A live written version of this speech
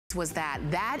was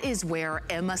that is where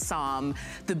Asam,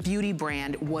 the beauty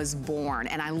brand, was born.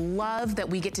 And I love that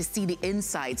we get to see the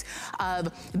insights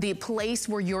of the place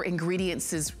where your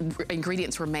ingredients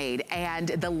were made and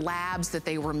the labs that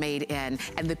they were made in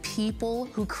and the people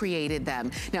who created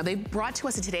them. Now, they've brought to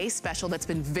us a Today's Special that's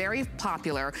been very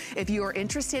popular. If you are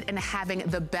interested in having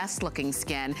the best looking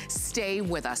skin, stay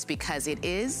with us because it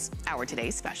is our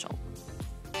Today's Special.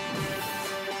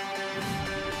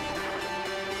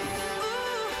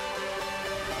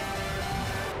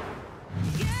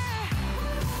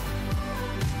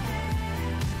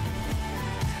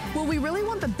 Well, we really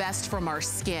want the best from our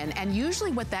skin, and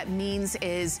usually what that means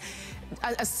is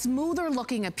a smoother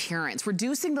looking appearance,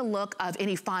 reducing the look of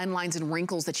any fine lines and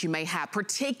wrinkles that you may have,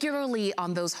 particularly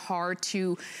on those hard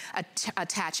to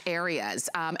attach areas.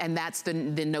 And that's the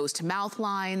nose to mouth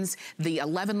lines, the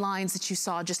 11 lines that you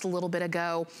saw just a little bit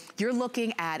ago. You're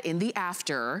looking at, in the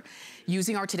after,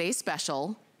 using our Today's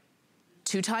Special,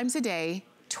 2 times a day,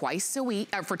 twice a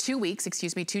week, for 2 weeks,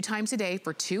 excuse me, 2 times a day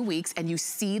for 2 weeks, and you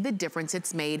see the difference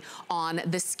it's made on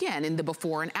the skin in the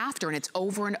before and after, and it's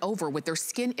over and over with their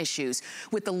skin issues,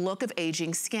 with the look of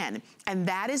aging skin. And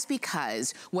that is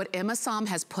because what Asam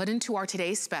has put into our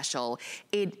Today's Special,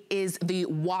 it is the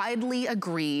widely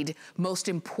agreed most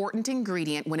important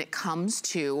ingredient when it comes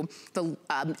to the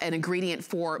an ingredient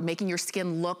for making your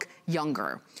skin look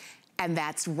younger, and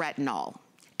that's retinol.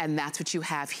 And that's what you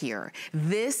have here.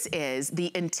 This is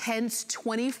the Intense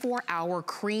 24-Hour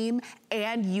Cream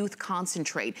and Youth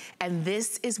Concentrate. And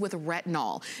this is with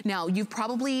retinol. Now, you've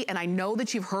probably, and I know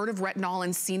that you've heard of retinol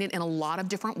and seen it in a lot of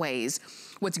different ways.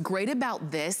 What's great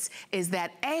about this is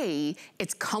that A,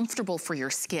 it's comfortable for your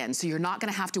skin. So you're not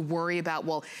gonna have to worry about,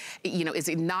 well, you know, is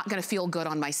it not gonna feel good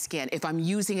on my skin? If I'm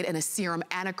using it in a serum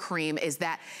and a cream, is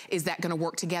that gonna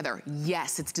work together?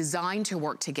 Yes, it's designed to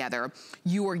work together.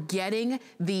 You are getting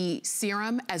the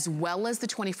serum as well as the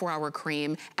 24-hour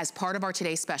cream as part of our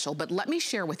Today's Special. But let me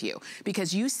share with you,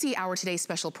 because you see our Today's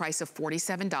Special price of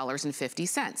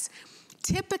 $47.50.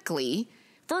 Typically,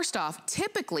 first off,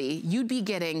 typically you'd be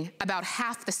getting about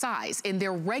half the size. In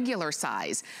their regular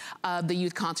size of the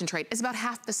Youth Concentrate is about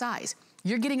half the size.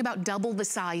 You're getting about double the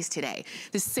size today.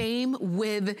 The same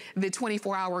with the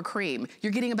 24-hour cream.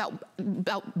 You're getting about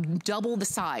double the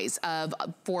size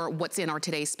for what's in our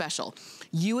Today's Special.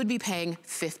 You would be paying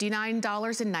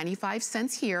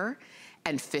 $59.95 here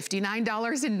and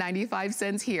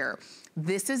 $59.95 here.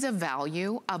 This is a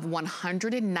value of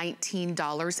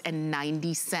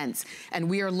 $119.90. And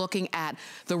we are looking at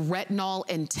the Retinol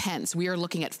Intense. We are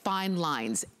looking at fine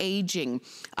lines, aging,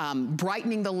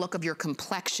 brightening the look of your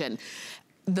complexion,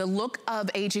 the look of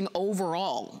aging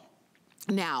overall.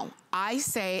 Now, I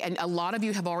say, and a lot of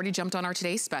you have already jumped on our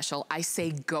Today's Special, I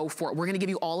say go for it. We're gonna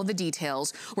give you all of the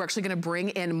details. We're actually gonna bring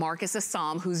in Marcus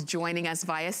Asam, who's joining us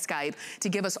via Skype, to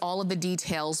give us all of the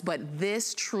details, but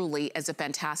this truly is a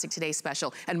fantastic Today's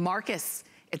Special. And Marcus,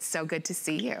 it's so good to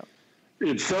see you.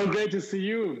 It's so great to see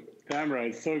you, Tamara.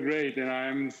 It's so great, and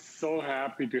I'm so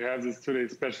happy to have this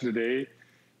Today's Special today,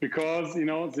 because, you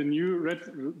know,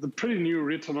 the pretty new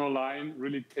retinol line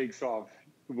really takes off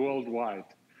worldwide.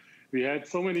 We had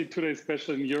so many Today's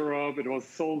Special in Europe. It was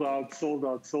sold out, sold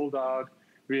out, sold out.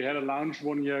 We had a launch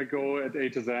 1 year ago at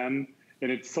HSN, and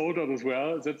it sold out as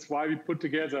well. That's why we put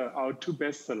together our 2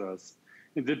 bestsellers.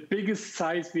 In the biggest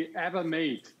size we ever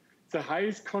made, the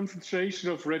highest concentration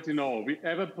of retinol we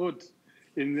ever put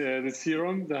in the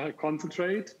serum, the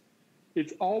concentrate.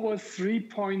 It's over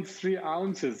 3.3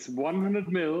 ounces, 100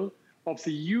 mil of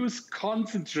the used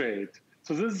concentrate.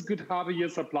 So this is good half a year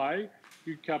supply.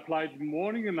 You can apply it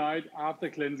morning and night after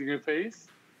cleansing your face.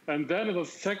 And then in the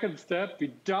second step,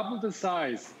 we double the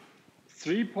size,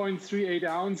 3.38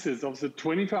 ounces of the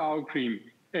 24-hour cream,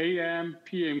 AM,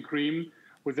 PM cream,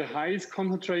 with the highest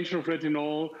concentration of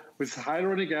retinol, with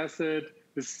hyaluronic acid,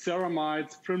 with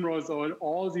ceramides, primrose oil,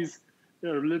 all these a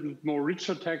little more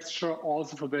richer texture,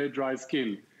 also for very dry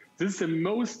skin. This is the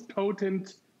most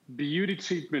potent beauty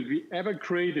treatment we ever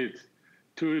created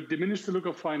to diminish the look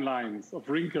of fine lines, of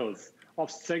wrinkles, of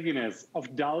sagginess,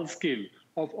 of dull skin,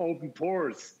 of open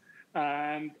pores,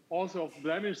 and also of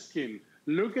blemished skin.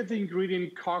 Look at the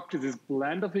ingredient cocktail, this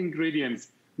blend of ingredients: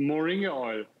 moringa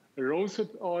oil,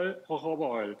 rosehip oil, jojoba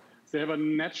oil. They have a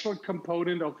natural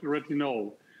component of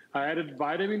retinol. I added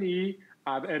vitamin E,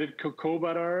 I've added cocoa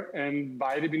butter and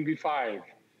vitamin B5.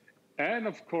 And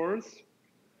of course,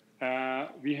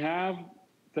 we have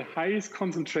the highest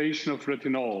concentration of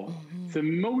retinol, the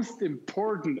most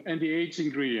important anti-age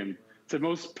ingredient, the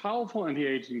most powerful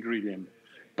anti-age ingredient.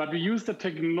 But we use the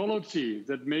technology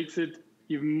that makes it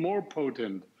even more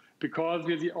potent, because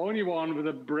we're the only one with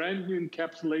a brand new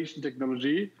encapsulation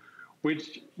technology,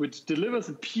 which delivers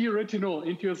a pure retinol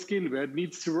into your skin where it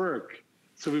needs to work.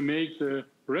 So we make the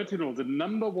retinol, the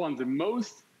number one, the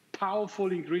most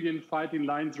powerful ingredient fighting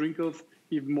lines, wrinkles,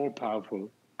 even more powerful.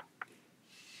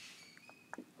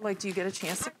 Like, do you get a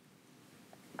chance to?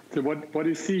 So what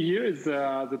you see here is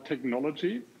the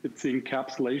technology. It's the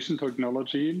encapsulation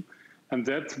technology. And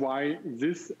that's why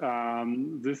this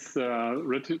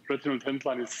retinol tent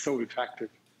line is so effective.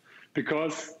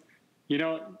 Because, you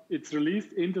know, it's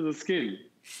released into the skin.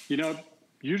 You know,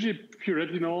 usually pure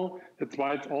retinol, that's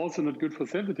why it's also not good for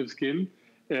sensitive skin,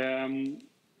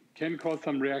 can cause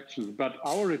some reactions. But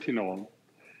our retinol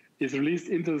is released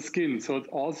into the skin, so it's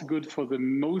also good for the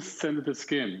most sensitive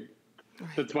skin. Right.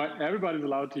 That's why everybody's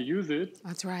allowed to use it.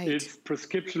 That's right. It's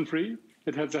prescription-free.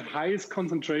 It has the highest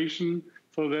concentration,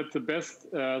 so that's the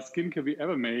best skincare we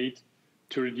ever made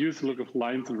to reduce the look of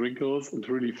lines and wrinkles and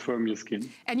to really firm your skin.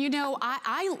 And you know,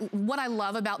 what I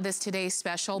love about this today's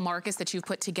special, Marcus, that you've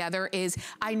put together is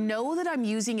I know that I'm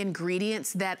using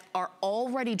ingredients that are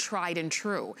already tried and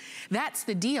true. That's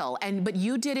the deal. But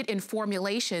you did it in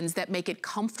formulations that make it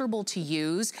comfortable to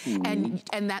use, and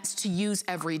that's to use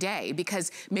every day.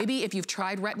 Because maybe if you've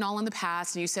tried retinol in the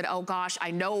past and you said, oh gosh,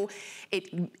 I know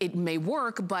it may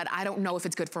work, but I don't know if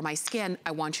it's good for my skin,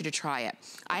 I want you to try it.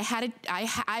 I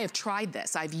have tried this.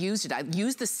 I've used it. I've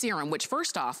used the serum, which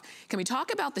first off, can we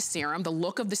talk about the serum, the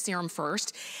look of the serum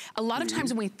first? A lot of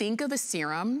times when we think of a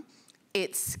serum,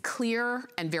 it's clear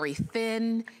and very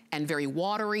thin and very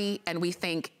watery, and we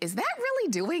think, is that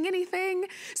really doing anything?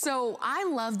 So I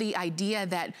love the idea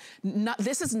that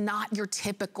this is not your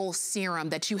typical serum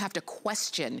that you have to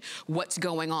question what's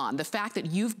going on. The fact that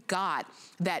you've got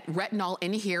that retinol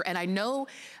in here, and I know,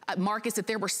 Marcus, that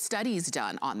there were studies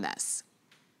done on this.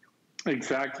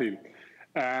 Exactly.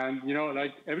 And, you know,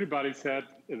 like everybody said,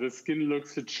 the skin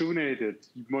looks rejuvenated,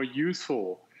 more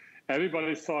useful.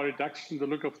 Everybody saw a reduction in the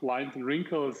look of lines and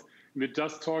wrinkles. We're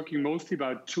just talking mostly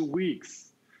about 2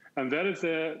 weeks. And that is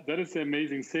the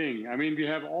amazing thing. I mean, we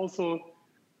have also,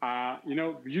 you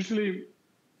know, usually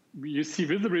you see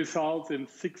visible results in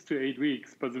 6 to 8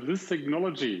 weeks. But with this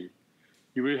technology,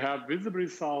 you will have visible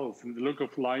results in the look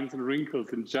of lines and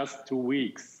wrinkles in just 2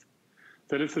 weeks.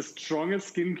 That is the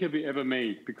strongest skincare we ever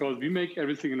made because we make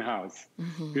everything in-house.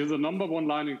 We're the #1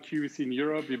 line in QVC in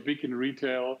Europe. We're big in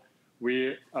retail.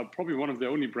 We are probably one of the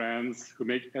only brands who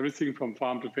make everything from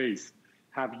farm to face,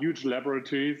 have huge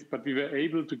laboratories, but we were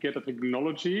able to get a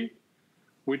technology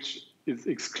which is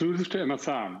exclusive to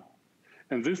Asam.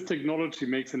 And this technology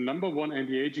makes the #1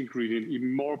 anti-age ingredient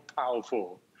even more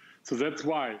powerful. So that's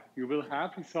why you will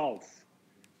have results,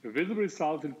 visible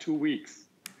results in 2 weeks.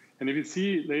 And if you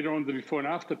see later on the before and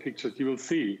after pictures, you will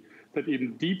see that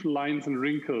even deep lines and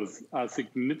wrinkles are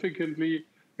significantly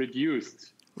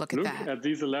reduced. Look at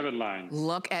these 11 lines.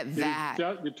 Look at that.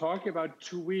 You're talking about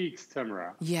 2 weeks,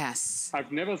 Tamara. Yes.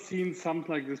 I've never seen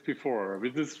something like this before.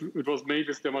 With this, it was made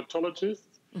with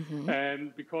dermatologists.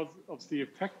 And because of the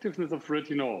effectiveness of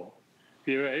retinol,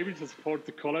 we were able to support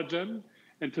the collagen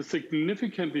and to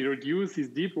significantly reduce these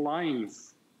deep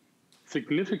lines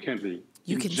significantly.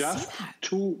 You can just see that.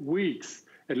 2 weeks.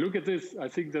 And look at this. I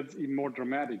think that's even more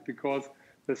dramatic because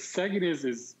the sagginess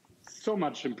is so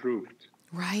much improved.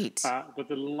 Right. But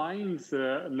the lines,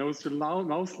 nose to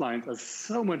mouth lines are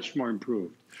so much more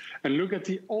improved. And look at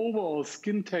the overall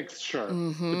skin texture.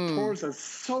 The pores are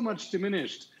so much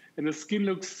diminished. And the skin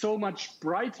looks so much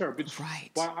brighter. Which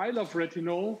why I love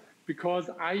retinol, because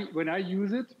when I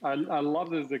use it, I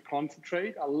love it as a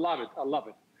concentrate. I love it. I love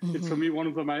it. It's for me one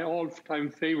of my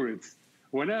all-time favorites.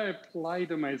 When I apply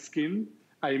it on my skin,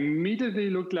 I immediately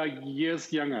look like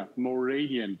years younger, more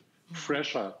radiant,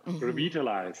 fresher,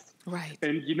 revitalized. Right.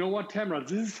 And you know what, Tamara?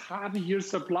 This is half a year's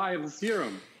supply of the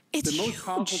serum. It's the most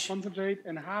powerful concentrate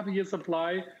and half a year's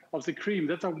supply of the cream.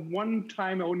 That's a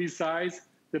one-time only size,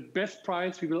 the best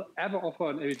price we will ever offer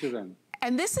on HSN.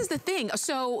 And this is the thing.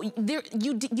 So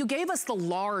you gave us the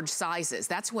large sizes.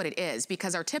 That's what it is,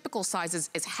 because our typical sizes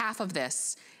is half of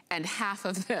this and half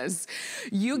of this.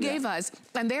 You gave us,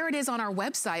 and there it is on our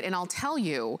website, and I'll tell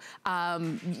you,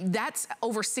 that's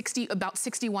over about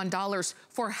 $61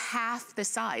 for half the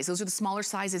size. Those are the smaller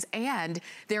sizes, and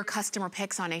they're customer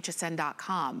picks on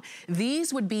hsn.com.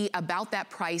 These would be about that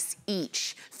price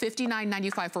each.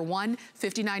 $59.95 for one,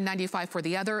 $59.95 for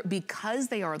the other, because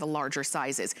they are the larger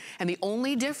sizes. And the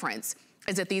only difference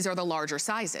is that these are the larger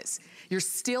sizes. You're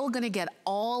still gonna get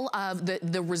all of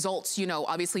the results, you know,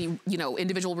 obviously, you know,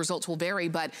 individual results will vary,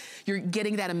 but you're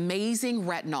getting that amazing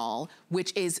retinol,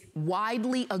 which is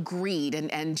widely agreed,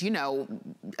 and you know,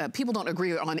 people don't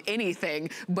agree on anything,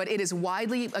 but it is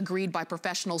widely agreed by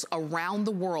professionals around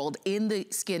the world in the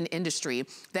skin industry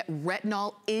that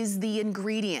retinol is the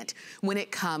ingredient when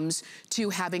it comes to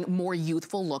having more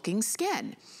youthful looking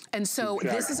skin. And so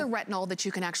this is a retinol that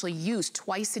you can actually use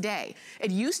twice a day.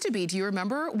 It used to be, do you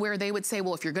remember, where they would say,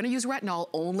 well, if you're gonna use retinol,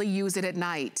 only use it at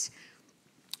night.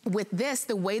 With this,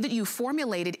 the way that you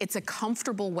formulate it, it's a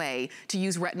comfortable way to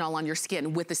use retinol on your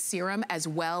skin with the serum as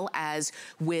well as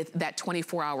with that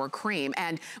 24-hour cream.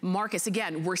 And Marcus,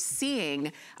 again, we're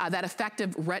seeing that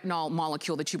effective retinol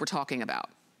molecule that you were talking about.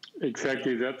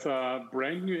 Exactly, that's a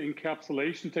brand new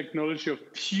encapsulation technology of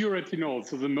pure retinol.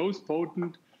 So the most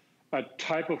potent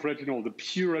type of retinol, the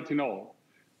pure retinol.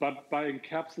 But by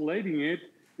encapsulating it,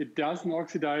 it doesn't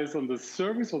oxidize on the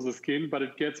surface of the skin, but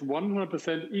it gets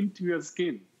 100% into your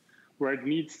skin where it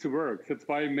needs to work. That's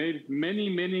why it made it many,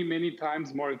 many, many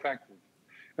times more effective.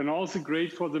 And also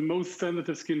great for the most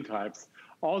sensitive skin types.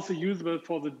 Also usable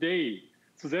for the day.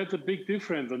 So that's a big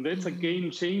difference, and that's a game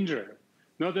changer.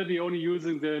 Not that we're only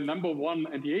using the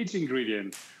 #1 anti-age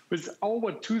ingredient. With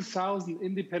over 2,000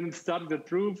 independent studies that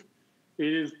prove it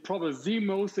is probably the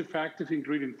most effective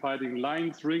ingredient fighting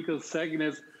lines, wrinkles,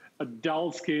 sagginess, a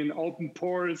dull skin, open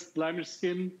pores, blemished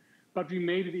skin. But we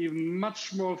made it even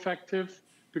much more effective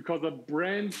because of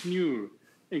brand new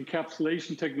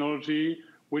encapsulation technology,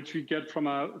 which we get from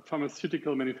a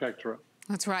pharmaceutical manufacturer.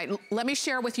 That's right. Let me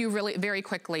share with you really very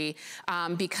quickly,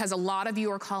 because a lot of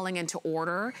you are calling in to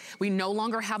order. We no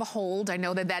longer have a hold. I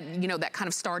know that that kind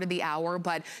of started the hour,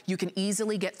 but you can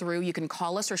easily get through. You can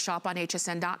call us or shop on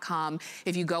hsn.com.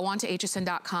 If you go onto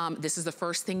hsn.com, this is the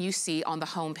first thing you see on the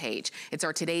homepage. It's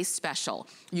our today's special.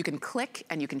 You can click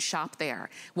and you can shop there.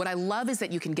 What I love is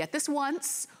that you can get this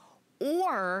once,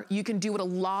 or you can do what a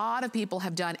lot of people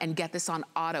have done and get this on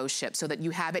auto ship so that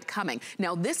you have it coming.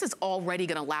 Now, this is already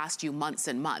gonna last you months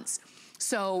and months.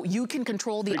 So you can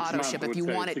control the auto ship if you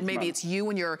want it. Maybe it's you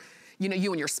and your,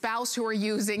 you and your spouse who are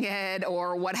using it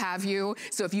or what have you.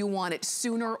 So if you want it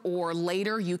sooner or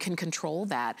later, you can control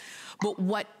that. But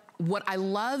what I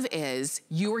love is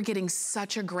you are getting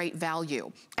such a great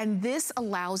value. And this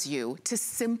allows you to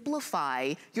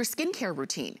simplify your skincare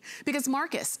routine. Because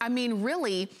Marcus, I mean,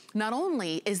 really, not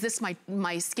only is this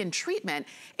my skin treatment,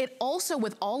 it also,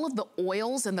 with all of the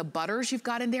oils and the butters you've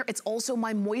got in there, it's also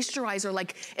my moisturizer.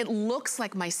 Like, it looks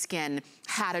like my skin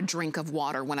had a drink of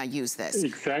water when I use this.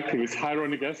 Exactly, with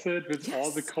hyaluronic acid, with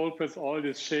all the cold press oil,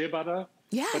 this shea butter.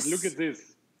 Yes. But look at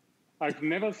this. I've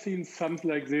never seen something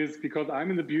like this because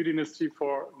I'm in the beauty industry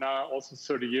for now also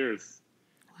 30 years.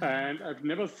 Wow. And I've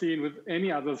never seen with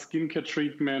any other skincare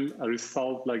treatment a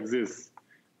result like this.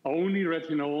 Only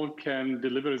retinol can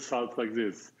deliver results like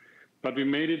this. But we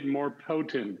made it more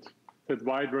potent. That's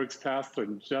why it works faster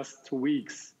in just 2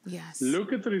 weeks. Yes.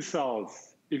 Look at the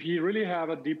results. If you really have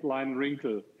a deep line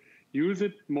wrinkle, use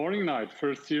it morning, night,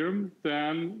 first serum,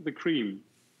 then the cream.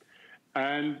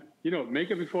 And make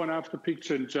a before and after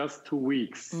picture in just 2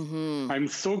 weeks. I'm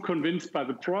so convinced by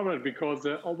the product because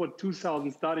there are over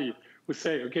 2,000 studies who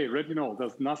say, okay, retinol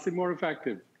does nothing more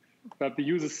effective. But we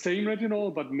use the same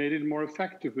retinol, but made it more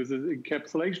effective with the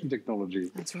encapsulation technology.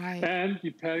 That's right. And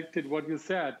we packed it, what you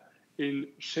said, in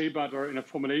shea butter in a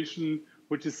formulation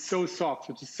which is so soft,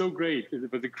 which is so great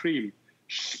with the cream.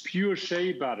 Pure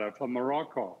shea butter from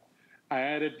Morocco. I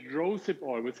added rosehip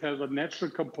oil, which has a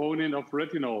natural component of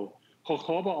retinol.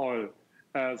 Jojoba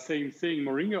oil, same thing.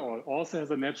 Moringa oil also has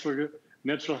a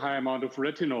natural high amount of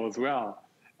retinol as well.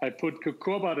 I put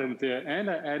cocoa butter in there, and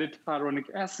I added hyaluronic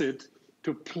acid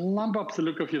to plump up the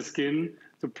look of your skin,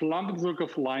 to plump up the look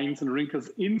of lines and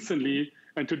wrinkles instantly,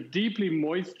 and to deeply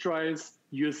moisturize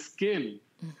your skin.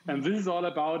 And this is all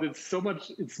about, it's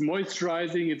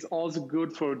moisturizing. It's also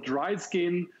good for dry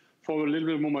skin, for a little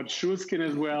bit more mature skin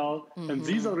as well. And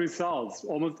these are results.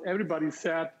 Almost everybody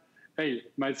said, hey,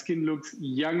 my skin looks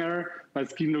younger, my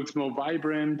skin looks more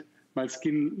vibrant, my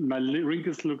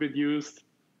wrinkles look reduced.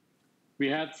 We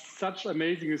had such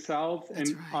amazing results.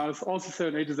 That's and right. I was also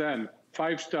said on HSN,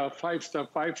 5-star, 5-star,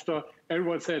 5-star.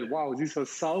 Everyone said, wow, these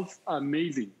results are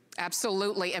amazing.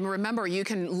 Absolutely. And remember, you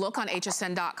can look on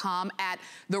hsn.com at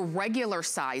the regular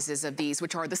sizes of these,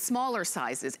 which are the smaller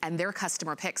sizes, and their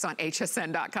customer picks on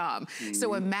hsn.com.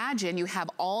 So imagine you have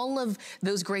all of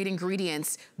those great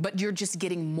ingredients, but you're just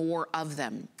getting more of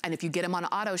them. And if you get them on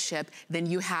auto ship, then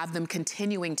you have them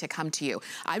continuing to come to you.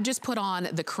 I've just put on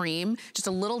the cream, just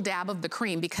a little dab of the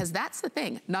cream, because that's the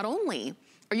thing. Not only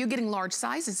Are you getting large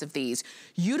sizes of these?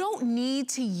 You don't need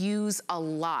to use a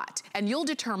lot, and you'll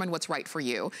determine what's right for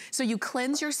you. So you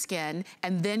cleanse your skin,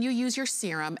 and then you use your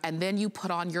serum, and then you put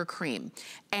on your cream.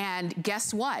 And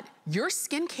guess what? Your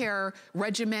skincare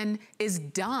regimen is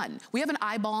done. We have an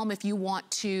eye balm if you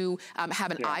want to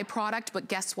have an eye product, but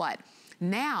guess what?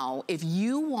 Now, if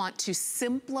you want to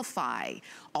simplify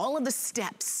all of the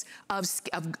steps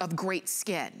of great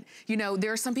skin, you know,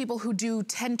 there are some people who do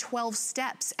 10, 12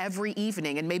 steps every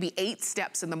evening and maybe 8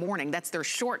 steps in the morning. That's their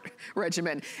short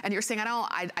regimen. And you're saying,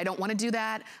 I don't want to do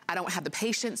that. I don't have the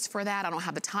patience for that. I don't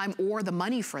have the time or the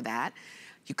money for that.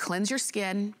 You cleanse your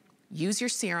skin, use your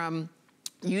serum,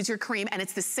 use your cream, and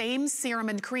it's the same serum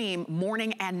and cream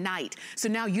morning and night. So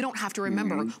now you don't have to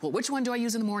remember, well, which one do I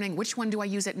use in the morning? Which one do I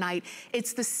use at night?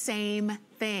 It's the same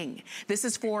thing. This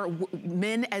is for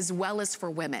men as well as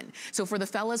for women. So for the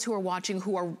fellas who are watching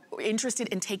who are interested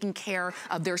in taking care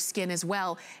of their skin as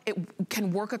well, it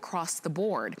can work across the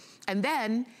board. And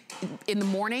then in the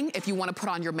morning, if you want to put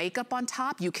on your makeup on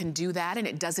top, you can do that and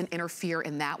it doesn't interfere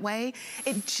in that way.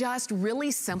 It just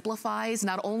really simplifies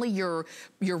not only your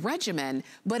regimen,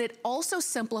 but it also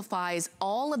simplifies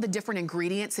all of the different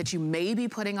ingredients that you may be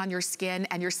putting on your skin,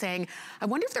 and you're saying, I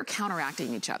wonder if they're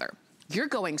counteracting each other. You're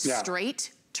going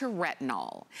straight to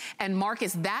retinol. And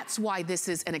Marcus, that's why this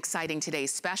is an exciting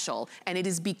today's special. And it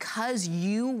is because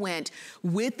you went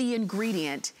with the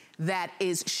ingredient that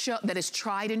is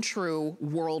tried and true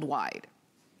worldwide.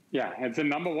 Yeah, it's the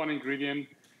 #1 ingredient.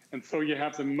 And so you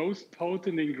have the most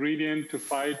potent ingredient to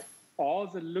fight all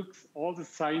the looks, all the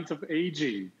signs of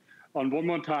aging. And one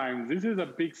more time, this is a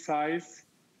big size,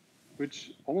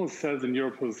 which almost sells in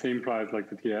Europe for the same price like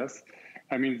the TS.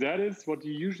 I mean, that is what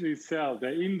you usually sell.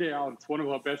 They're in, they're out. It's one of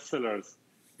our best sellers.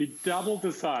 We doubled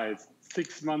the size,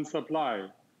 6 months supply.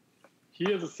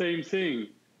 Here's the same thing.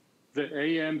 The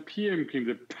AM, PM cream,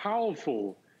 the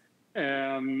powerful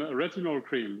retinol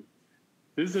cream.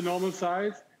 This is the normal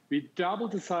size. We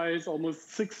doubled the size,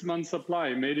 almost 6 months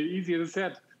supply. Made it easier to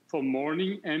set for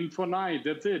morning and for night.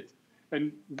 That's it.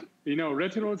 And, you know,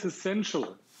 retinol is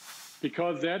essential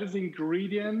because that is an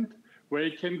ingredient where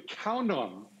you can count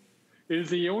on. It is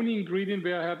the only ingredient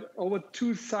where I have over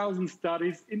 2,000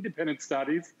 studies, independent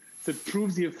studies, that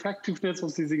prove the effectiveness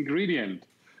of this ingredient.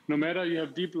 No matter you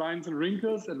have deep lines and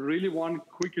wrinkles and really want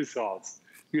quick results.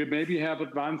 You maybe have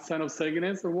advanced sign of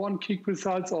sagginess and want quick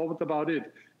results, all about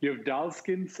it. You have dull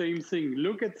skin, same thing.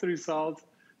 Look at the results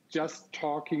just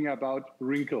talking about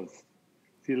wrinkles.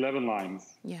 The 11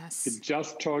 lines. Yes. It's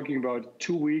just talking about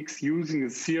 2 weeks using the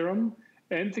serum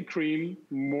and the cream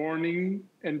morning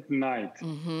and night.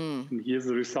 And here's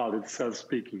the result, it's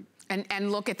self-speaking.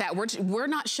 And look at that, we're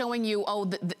not showing you,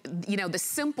 you know, the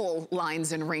simple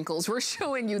lines and wrinkles. We're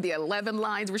showing you the 11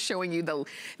 lines. We're showing you the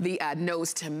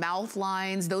nose to mouth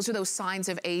lines. Those are those signs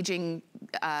of aging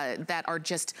that are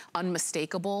just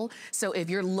unmistakable. So if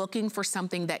you're looking for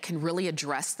something that can really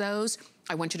address those,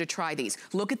 I want you to try these.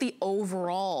 Look at the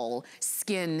overall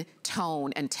skin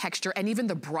tone and texture and even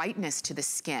the brightness to the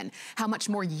skin, how much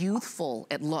more youthful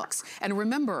it looks. And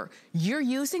remember, you're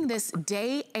using this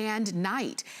day and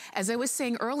night. As I was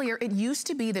saying earlier, it used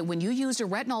to be that when you used a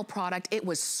retinol product, it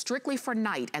was strictly for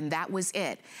night and that was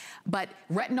it. But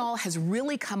retinol has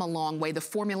really come a long way. The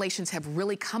formulations have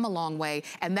really come a long way.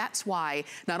 And that's why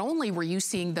not only were you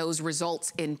seeing those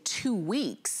results in 2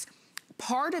 weeks,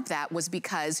 part of that was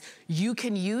because you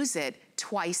can use it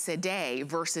twice a day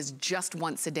versus just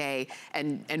once a day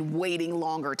and waiting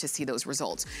longer to see those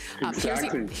results.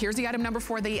 Exactly. Here's the item number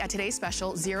for the today's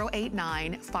special,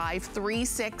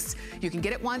 089536. You can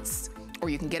get it once, or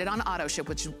you can get it on auto ship,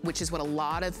 which is what a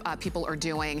lot of people are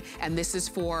doing. And this is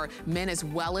for men as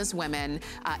well as women.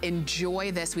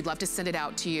 Enjoy this. We'd love to send it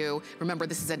out to you. Remember,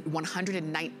 this is a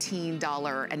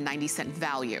 $119.90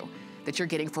 value that you're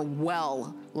getting for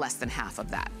well less than half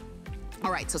of that.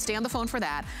 All right, so stay on the phone for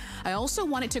that. I also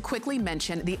wanted to quickly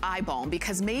mention the eye balm,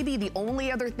 because maybe the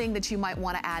only other thing that you might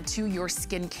want to add to your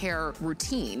skincare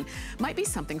routine might be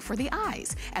something for the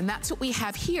eyes. And that's what we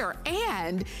have here.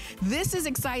 And this is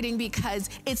exciting because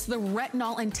it's the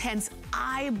Retinol Intense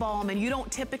Eye Balm, and you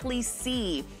don't typically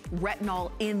see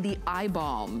retinol in the eye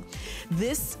balm.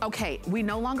 This, okay, we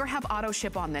no longer have auto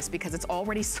ship on this because it's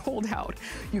already sold out.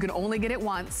 You can only get it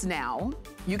once now.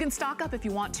 You can stock up if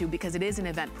you want to because it is an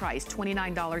event price,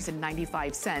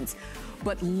 $29.95.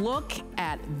 But look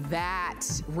at that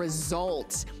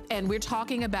result. And we're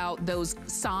talking about those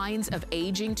signs of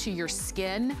aging to your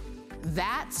skin.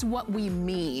 That's what we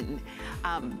mean.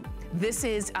 This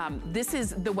is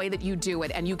the way that you do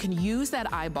it, and you can use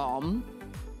that eye balm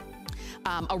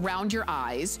around your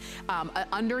eyes.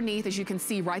 Underneath, as you can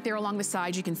see right there along the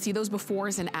sides, you can see those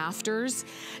befores and afters.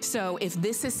 So if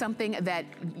this is something that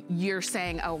you're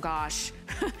saying, oh gosh,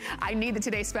 I need the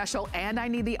Today Special and I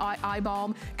need the eye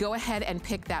balm, go ahead and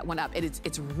pick that one up.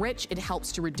 It's rich, it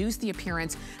helps to reduce the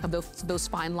appearance of those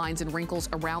fine lines and wrinkles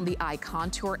around the eye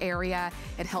contour area.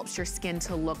 It helps your skin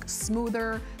to look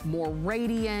smoother, more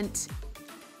radiant.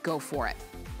 Go for it.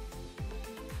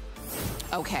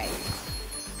 Okay.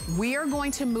 We are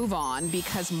going to move on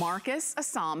because Marcus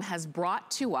Asam has brought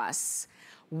to us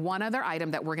one other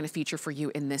item that we're gonna feature for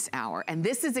you in this hour. And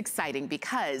this is exciting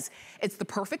because it's the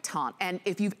Perfect Taunt. And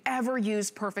if you've ever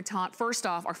used Perfect Taunt, first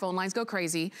off, our phone lines go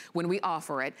crazy when we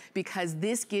offer it because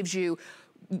this gives you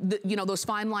those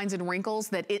fine lines and wrinkles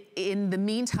that in the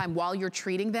meantime, while you're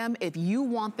treating them, if you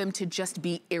want them to just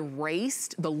be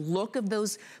erased, the look of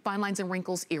those fine lines and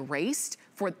wrinkles erased,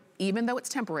 even though it's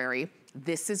temporary,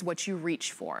 this is what you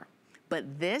reach for.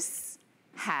 But this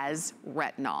has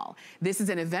retinol. This is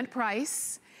an event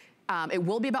price. It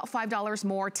will be about $5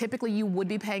 more. Typically you would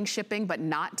be paying shipping, but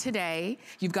not today.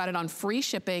 You've got it on free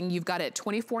shipping. You've got it at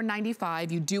 $24.95.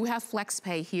 You do have flex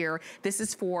pay here. This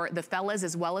is for the fellas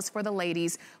as well as for the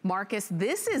ladies. Marcus,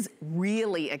 this is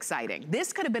really exciting.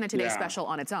 This could have been a Today Special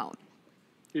on its own.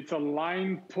 It's a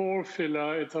line pore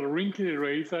filler. It's a wrinkle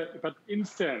eraser, but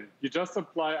instant. You just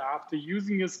apply after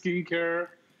using your skincare.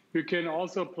 You can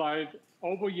also apply it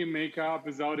over your makeup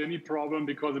without any problem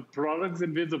because the product's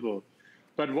invisible.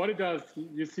 But what it does,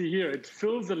 you see here, it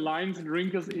fills the lines and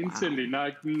wrinkles instantly,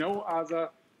 like no other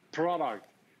product.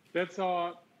 That's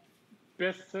our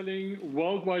best-selling,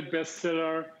 worldwide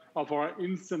bestseller of our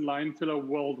instant line filler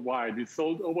worldwide. We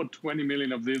sold over 20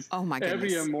 million of this. Oh my goodness.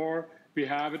 Every year more. We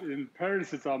have it in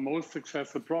Paris. It's our most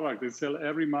successful product. They sell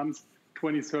every month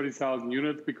 20, 30,000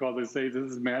 units because they say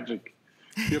this is magic.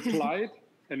 You apply it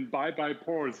and bye-bye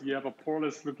pores. You have a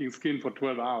poreless looking skin for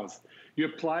 12 hours. You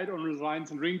apply it on the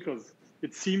lines and wrinkles.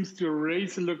 It seems to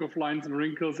erase the look of lines and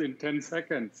wrinkles in 10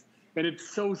 seconds. And it's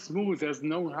so smooth, there's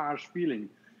no harsh feeling.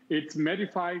 It's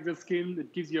mattifying the skin,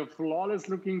 it gives you a flawless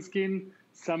looking skin.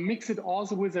 Some mix it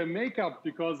also with their makeup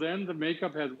because then the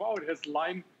makeup has, it has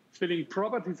line filling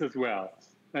properties as well.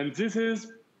 And this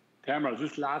is, Tamara,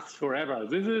 this lasts forever.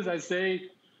 This is, I say,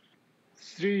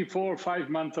 3, 4, 5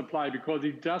 months supply because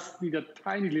you just need a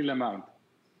tiny little amount.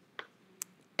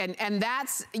 And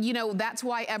that's, that's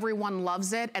why everyone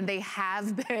loves it, and they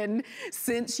have been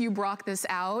since you brought this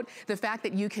out. The fact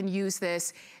that you can use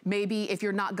this, maybe if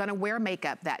you're not gonna wear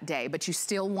makeup that day, but you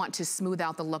still want to smooth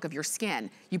out the look of your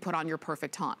skin, you put on your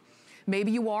Perfect Taunt.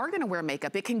 Maybe you are gonna wear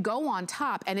makeup. It can go on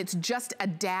top and it's just a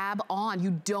dab on.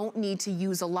 You don't need to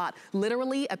use a lot.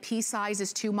 Literally, a pea size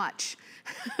is too much.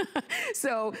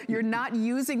 So you're not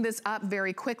using this up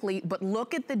very quickly, but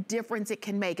look at the difference it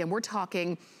can make. And we're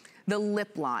talking the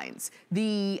lip lines,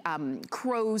 the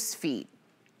crow's feet,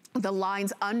 the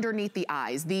lines underneath the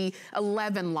eyes, the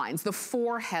 11 lines, the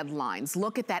forehead lines.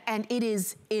 Look at that, and it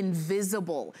is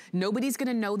invisible. Nobody's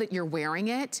gonna know that you're wearing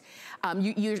it.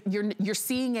 You're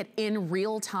seeing it in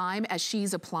real time as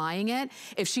she's applying it.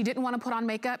 If she didn't wanna put on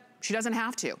makeup, she doesn't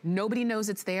have to. Nobody knows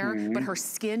it's there, but her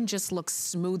skin just looks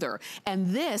smoother. And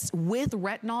this, with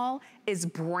retinol, is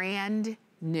brand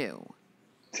new.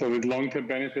 So with long-term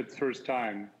benefits first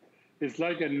time. It's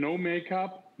like a no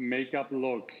makeup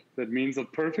look. That means a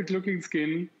perfect looking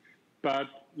skin, but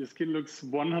your skin looks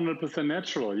 100%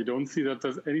 natural. You don't see that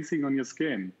there's anything on your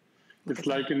skin. It's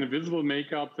like an invisible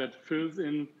makeup that fills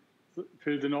in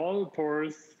all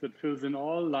pores, that fills in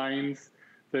all lines,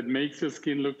 that makes your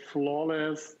skin look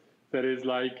flawless. That is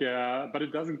like, but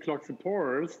it doesn't clog the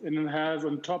pores, and it has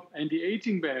on top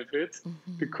anti-aging benefits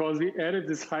because we added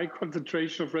this high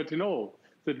concentration of retinol.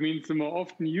 That means the more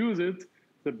often you use it,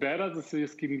 the better the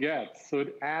skin gets. So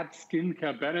it adds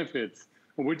skincare benefits,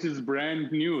 which is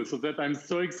brand new. So that I'm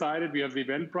so excited. We have the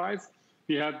event price.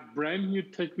 We have brand new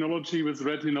technology with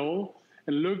retinol.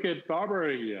 And look at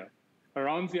Barbara here,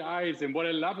 around the eyes. And what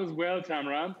I love as well,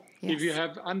 Tamara, if you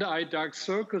have under eye dark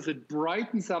circles, it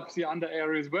brightens up the under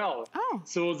area as well.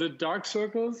 So the dark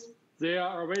circles, they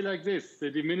are away like this. They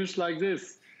diminish like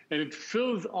this. And it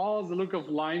fills all the look of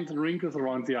lines and wrinkles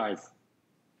around the eyes.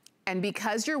 And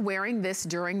because you're wearing this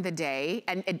during the day,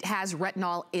 and it has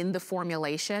retinol in the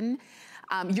formulation,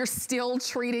 you're still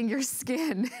treating your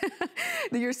skin.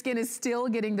 Your skin is still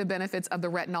getting the benefits of the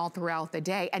retinol throughout the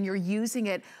day, and you're using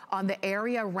it on the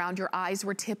area around your eyes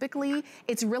where typically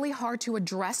it's really hard to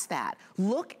address that.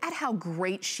 Look at how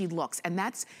great she looks, and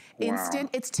that's instant.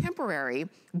 It's temporary,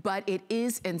 but it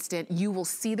is instant. You will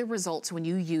see the results when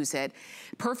you use it.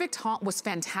 Perfect Haunt was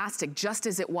fantastic just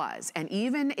as it was, and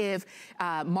even if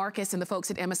Marcus and the folks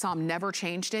at Asam never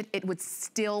changed it, it would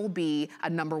still be a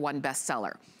 #1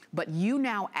 bestseller. But you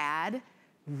now add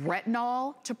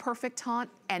retinol to Perfect Haunt,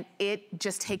 and it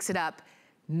just takes it up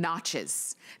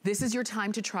notches. This is your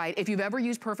time to try it. If you've ever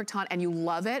used Perfect Haunt and you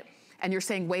love it, and you're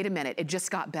saying, wait a minute, it just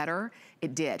got better,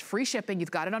 it did. Free shipping, you've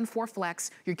got it on 4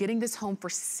 Flex. You're getting this home for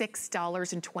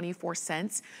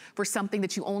 $6.24 for something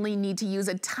that you only need to use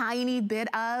a tiny bit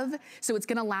of. So it's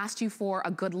gonna last you for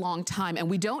a good long time. And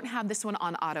we don't have this one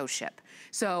on auto ship.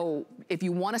 So if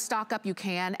you wanna stock up, you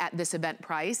can at this event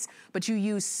price, but you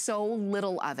use so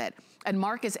little of it. And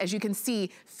Marcus, as you can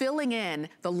see, filling in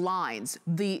the lines,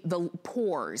 the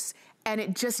pores, and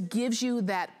it just gives you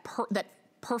that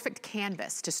perfect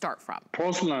canvas to start from.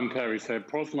 Porcelain tear, we say,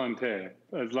 porcelain tear.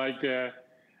 It's like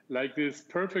this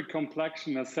perfect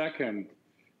complexion a second.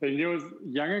 And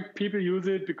younger people use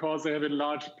it because they have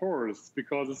enlarged pores,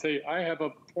 because they say, I have a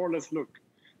poreless look,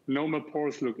 no more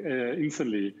pores look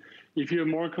instantly. If you're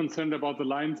more concerned about the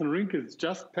lines and wrinkles,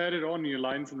 just pat it on your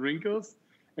lines and wrinkles,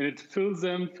 and it fills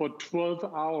them for 12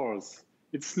 hours.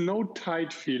 It's no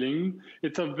tight feeling.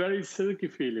 It's a very silky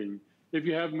feeling. If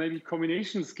you have maybe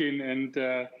combination skin and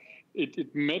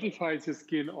it mattifies your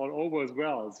skin all over as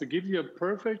well. So it gives you a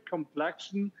perfect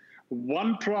complexion,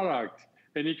 one product,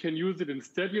 and you can use it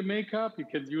instead of your makeup. You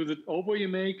can use it over your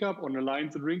makeup on the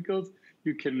lines and wrinkles.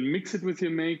 You can mix it with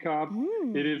your makeup.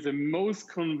 It is the most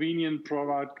convenient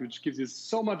product, which gives you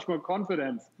so much more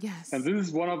confidence. Yes. And this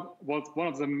is one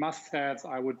of the must-haves.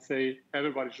 I would say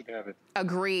everybody should have it.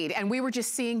 Agreed. And we were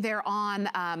just seeing there on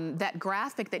that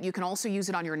graphic that you can also use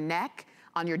it on your neck,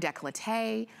 on your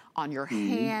décolleté, on your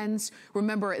hands.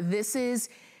 Remember, this is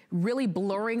really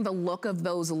blurring the look of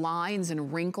those lines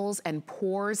and wrinkles and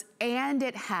pores, and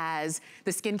it has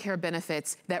the skincare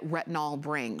benefits that retinol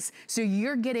brings. So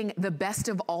you're getting the best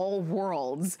of all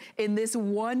worlds in this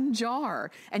one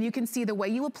jar. And you can see the way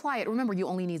you apply it. Remember, you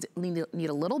only need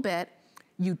a little bit.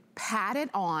 You pat it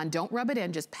on, don't rub it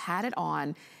in, just pat it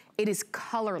on. It is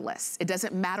colorless. It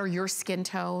doesn't matter your skin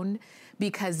tone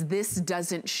because this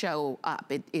doesn't show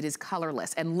up. It is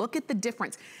colorless. And look at the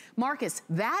difference. Marcus,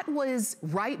 that was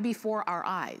right before our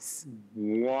eyes.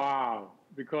 Wow.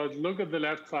 Because look at the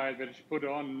left side that she put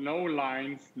on, no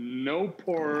lines, no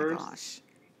pores. Oh my gosh.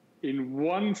 In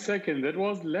 1 second, that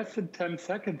was less than 10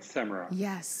 seconds, Samara.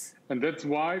 Yes. And that's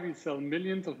why we sell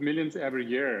millions every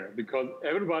year, because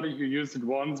everybody who used it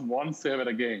once wants to have it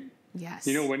again. Yes.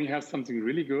 You know, when you have something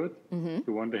really good, you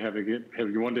want to have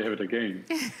it again.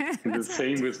 And the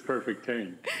same with Perfect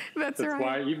Tan. That's right.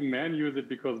 Why even men use it,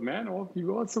 because men, we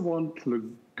also want to look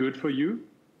good for you,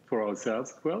 for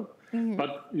ourselves as well.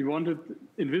 But you want it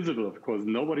invisible, of course.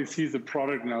 Nobody sees the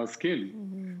product in our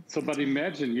skin. So, but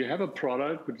imagine you have a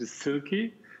product which is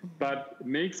silky, but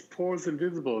makes pores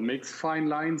invisible, makes fine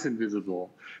lines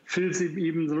invisible, fills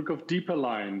even the look of deeper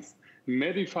lines,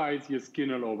 mattifies your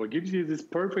skin all over, gives you this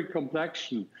perfect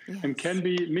complexion, and can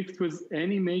be mixed with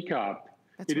any makeup.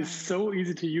 It is so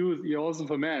easy to use, also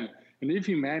for men. And if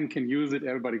a man can use it,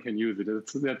 everybody can use it.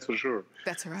 That's for sure.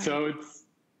 That's right. So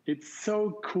it's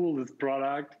so cool, this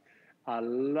product. I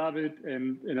love it,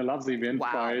 and I love the event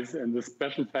price and the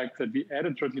special fact that we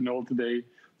added retinol today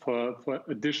for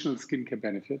additional skincare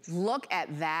benefits. Look at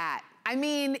that. I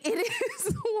mean, it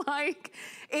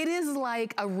is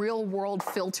like a real world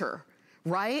filter,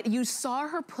 right? You saw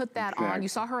her put that on, you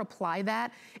saw her apply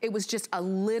that. It was just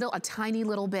a tiny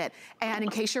little bit. And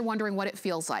in case you're wondering what it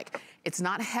feels like, it's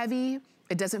not heavy.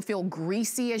 It doesn't feel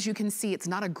greasy, as you can see. It's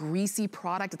not a greasy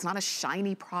product. It's not a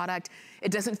shiny product. It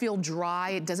doesn't feel dry.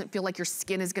 It doesn't feel like your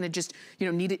skin is gonna just,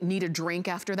 need a drink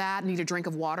after that, need a drink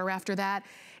of water after that.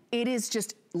 It is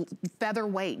just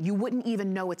featherweight. You wouldn't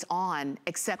even know it's on,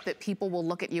 except that people will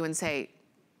look at you and say,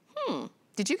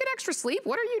 did you get extra sleep?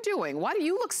 What are you doing? Why do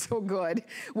you look so good?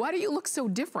 Why do you look so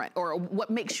different? Or what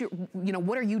makes you,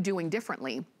 what are you doing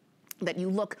differently that you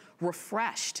look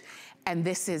refreshed? And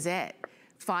this is it.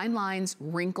 Fine lines,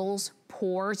 wrinkles,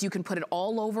 pores, you can put it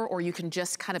all over, or you can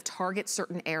just kind of target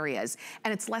certain areas.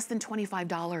 And it's less than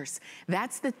 $25.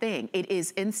 That's the thing. It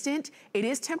is instant. It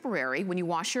is temporary. When you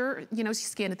wash your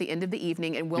skin at the end of the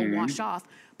evening, it will wash off,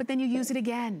 but then you use it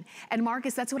again. And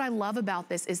Marcus, that's what I love about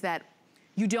this, is that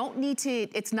you don't need to,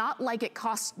 it's not like it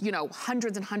costs,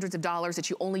 hundreds and hundreds of dollars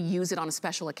that you only use it on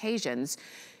special occasions.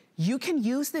 you can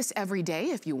use this every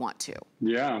day if you want to.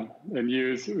 Yeah, and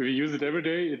we use it every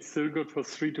day. It's still good for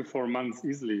 3 to 4 months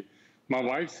easily. My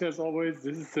wife says always,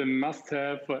 this is a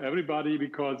must-have for everybody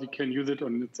because you can use it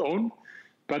on its own,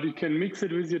 but you can mix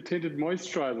it with your tinted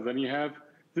moisturizer. Then you have,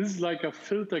 this is like a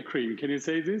filter cream. Can you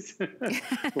say this?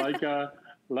 like a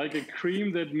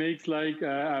cream that makes like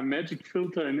a magic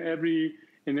filter in every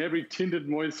tinted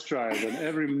moisturizer and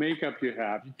every makeup you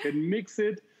have. You can mix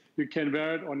it. You can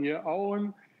wear it on your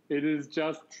own. It is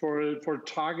just for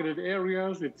targeted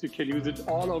areas. You can use it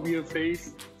all over your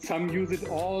face. Some use it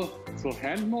all. So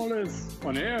hand models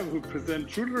on air who present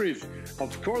jewelries,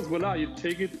 of course, voila, you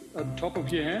take it on top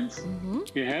of your hands.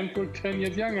 Your hands look 10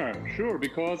 years younger, sure,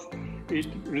 because it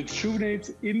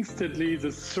rejuvenates instantly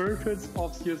the surface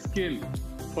of your skin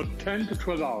for 10 to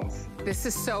 12 hours. This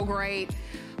is so great.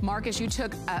 Marcus, you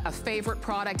took a favorite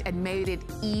product and made it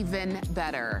even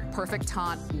better. Perfect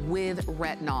Taunt with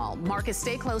retinol. Marcus,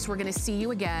 stay close. We're going to see you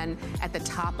again at the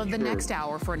top of the next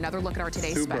hour for another look at our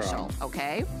today's special,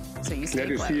 okay? So you stay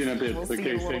close. Glad to see you in a bit. We'll see you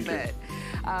in a little bit.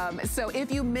 So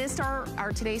if you missed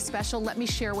our today's special, let me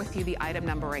share with you the item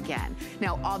number again.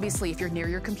 Now, obviously, if you're near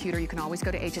your computer, you can always go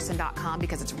to hsn.com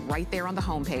because it's right there on the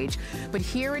homepage. But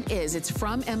here it is. It's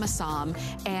from Asam,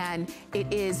 and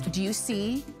it is, do you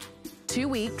see? 2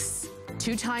 weeks,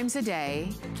 2 times a day,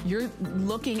 you're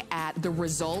looking at the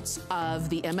results of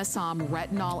the Asam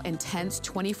Retinol Intense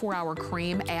 24-Hour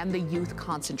Cream and the Youth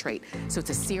Concentrate. So it's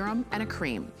a serum and a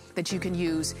cream that you can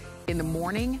use in the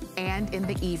morning and in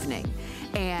the evening.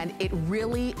 And it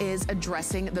really is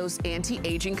addressing those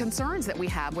anti-aging concerns that we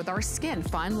have with our skin,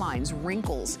 fine lines,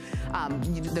 wrinkles,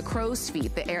 the crow's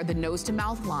feet, the nose to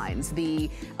mouth lines, the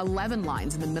 11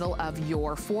 lines in the middle of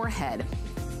your forehead.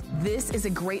 This is a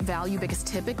great value because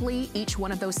typically each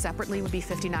one of those separately would be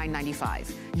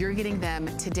 $59.95. You're getting them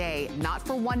today, not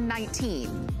for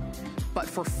 $119, but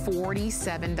for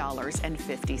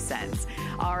 $47.50.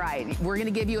 All right, we're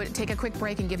gonna take a quick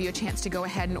break and give you a chance to go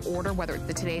ahead and order, whether it's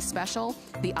the Today's Special,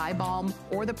 the Eye Balm,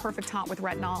 or the Perfect Taunt with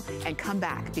retinol, and come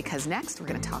back because next we're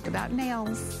gonna talk about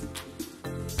nails.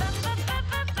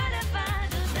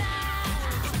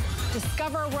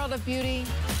 Discover a world of beauty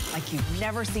like you've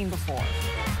never seen before.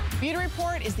 Beauty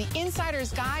Report is the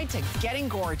insider's guide to getting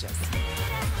gorgeous.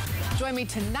 Join me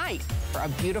tonight for a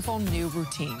beautiful new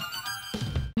routine.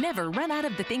 Never run out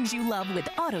of the things you love with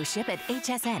AutoShip at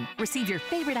HSN. Receive your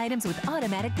favorite items with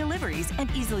automatic deliveries and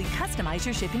easily customize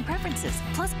your shipping preferences.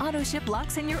 Plus, AutoShip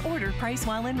locks in your order price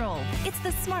while enrolled. It's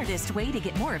the smartest way to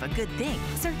get more of a good thing.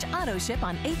 Search AutoShip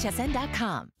on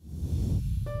hsn.com.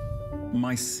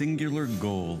 My singular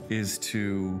goal is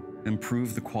to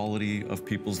improve the quality of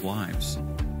people's lives.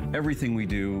 Everything we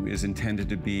do is intended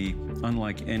to be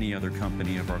unlike any other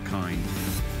company of our kind.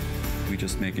 We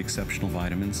just make exceptional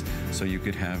vitamins so you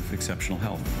could have exceptional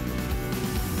health.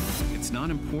 It's not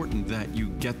important that you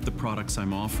get the products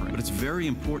I'm offering, but it's very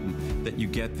important that you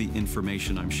get the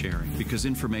information I'm sharing, because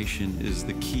information is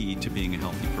the key to being a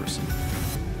healthy person.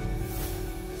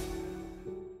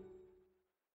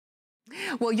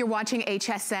 Well, you're watching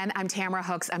HSN. I'm Tamara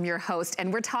Hooks. I'm your host,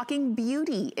 and we're talking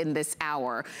beauty in this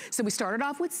hour. So we started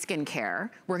off with skincare.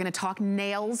 We're gonna talk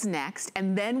nails next,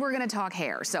 and then we're gonna talk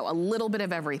hair. So a little bit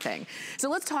of everything. So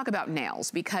let's talk about nails,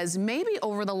 because maybe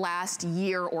over the last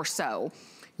year or so,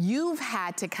 you've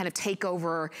had to kind of take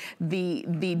over the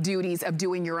duties of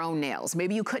doing your own nails.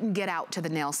 Maybe you couldn't get out to the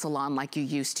nail salon like you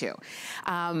used to.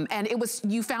 And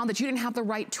you found that you didn't have the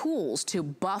right tools to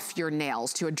buff your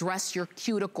nails, to address your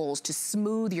cuticles, to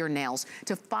smooth your nails,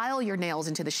 to file your nails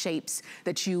into the shapes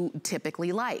that you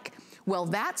typically like. Well,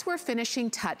 that's where Finishing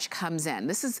Touch comes in.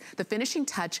 This is the Finishing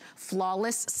Touch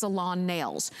Flawless Salon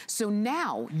Nails. So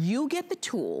now you get the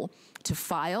tool to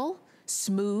file,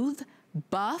 smooth,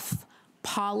 buff,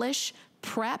 polish,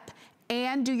 prep,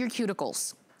 and do your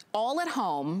cuticles all at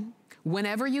home,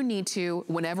 whenever you need to,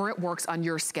 whenever it works on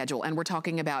your schedule. And we're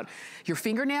talking about your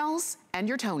fingernails and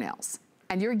your toenails.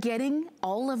 And you're getting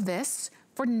all of this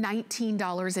for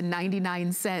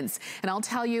 $19.99. And I'll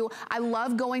tell you, I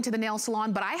love going to the nail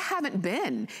salon, but I haven't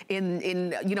been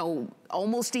in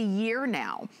almost a year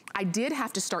now. I did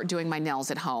have to start doing my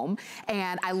nails at home,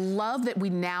 and I love that we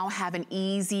now have an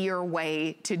easier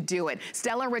way to do it.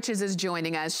 Stella Riches is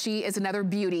joining us. She is another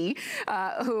beauty,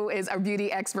 who is a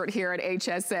beauty expert here at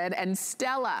HSN. And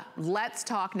Stella, let's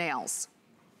talk nails.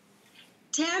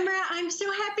 Tamara, I'm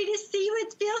so happy to see you.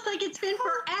 It feels like it's been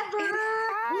forever.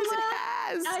 It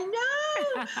has. I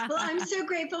know. Well, I'm so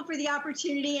grateful for the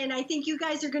opportunity, and I think you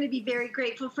guys are going to be very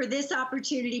grateful for this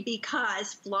opportunity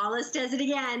because Flawless does it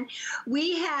again.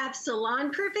 We have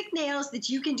salon perfect nails that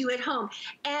you can do at home.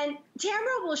 And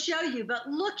Tamara will show you, but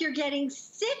look, you're getting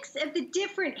 6 of the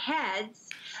different heads.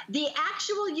 The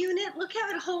actual unit, look how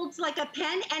it holds like a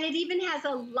pen, and it even has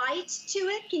a light to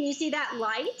it. Can you see that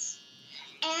light?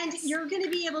 And you're going to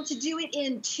be able to do it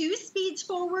in 2 speeds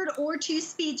forward or 2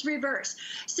 speeds reverse.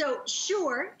 So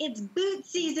sure, it's boot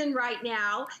season right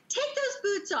now. Take those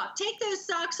boots off. Take those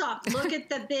socks off. Look at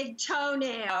the big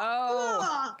toenail.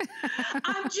 Oh.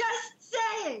 I'm just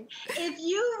saying, if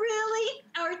you really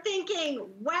are thinking,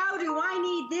 wow, do I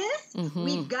need this?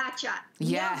 We've got you.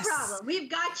 Yes. No problem. We've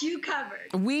got you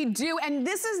covered. We do, and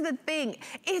this is the thing.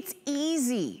 It's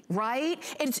easy, right?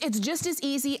 It's just as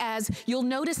easy as, you'll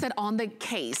notice that on the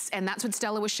case, and that's what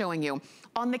Stella was showing you,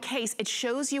 on the case, it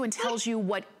shows you and tells you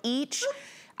what each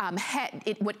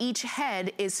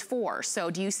head is for.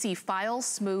 So do you see file,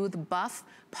 smooth, buff,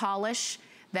 polish,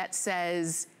 that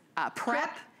says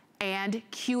prep, and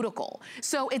cuticle.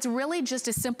 So it's really just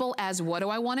as simple as, what do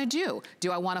I want to do?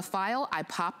 Do I want to file? I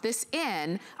pop this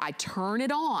in, I turn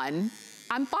it on,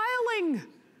 I'm filing.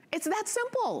 It's that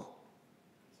simple.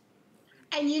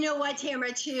 And you know what,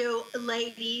 Tamara, too,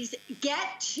 ladies,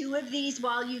 get 2 of these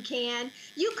while you can.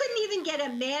 You couldn't even get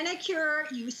a manicure.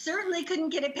 You certainly couldn't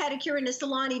get a pedicure in a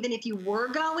salon, even if you were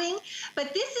going.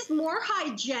 But this is more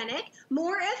hygienic,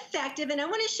 more effective, and I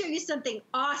want to show you something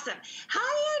awesome.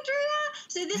 Hi, Andrea.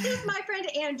 So this is my friend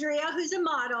Andrea, who's a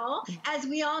model, as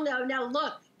we all know. Now,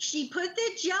 look, she put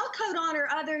the gel coat on her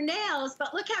other nails,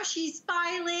 but look how she's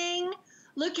filing.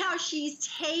 Look how she's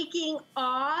taking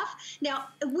off. Now,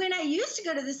 when I used to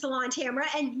go to the salon, Tamara,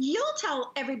 and you'll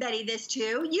tell everybody this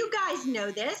too, you guys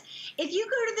know this, if you go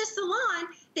to the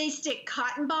salon, they stick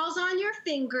cotton balls on your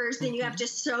fingers, then you have to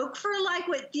soak for like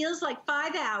what feels like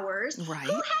 5 hours. Right.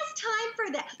 Who has time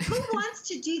for that? Who wants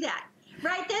to do that?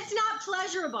 Right? That's not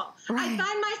pleasurable. Right. I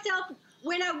find myself,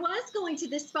 when I was going to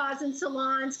the spas and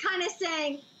salons, kind of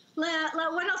saying,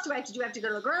 what else do I have to do? I have to go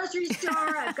to the grocery store.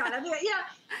 I've got to, that's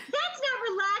not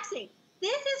relaxing.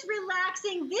 This is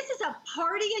relaxing. This is a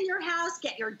party in your house.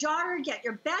 Get your daughter, get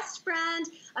your best friend,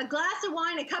 a glass of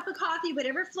wine, a cup of coffee,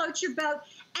 whatever floats your boat,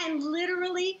 and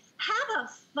literally have a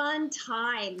fun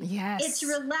time. Yes. It's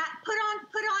put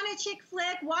on a chick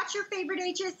flick, watch your favorite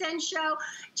HSN show,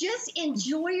 just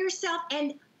enjoy yourself.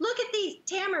 And look at these,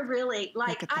 Tamara, really,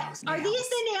 like, are these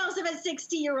the nails of a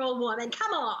 60-year-old woman?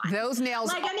 Come on. Those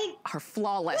nails are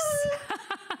flawless.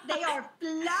 They are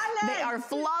flawless. They are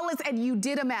flawless, and you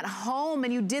did them at home,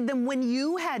 and you did them when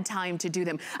you had time to do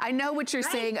them. I know what you're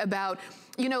saying about,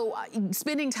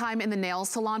 spending time in the nail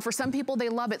salon. For some people, they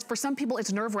love it. For some people,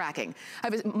 it's nerve-wracking.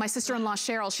 My sister-in-law,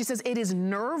 Cheryl, she says, it is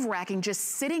nerve-wracking just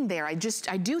sitting there. I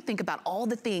do think about all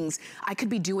the things I could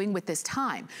be doing with this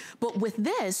time. But with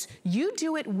this, you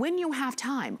do it when you have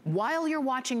time, while you're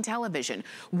watching television,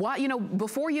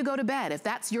 before you go to bed, if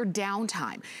that's your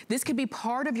downtime. This could be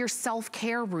part of your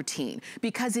self-care routine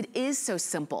because it is so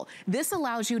simple. This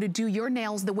allows you to do your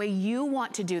nails the way you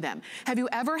want to do them. Have you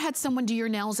ever had someone do your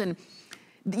nails and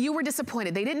you were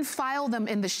disappointed? They didn't file them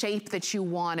in the shape that you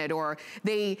wanted, or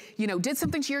they, did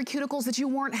something to your cuticles that you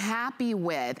weren't happy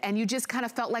with, and you just kind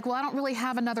of felt like, well, I don't really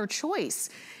have another choice.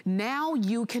 Now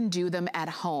you can do them at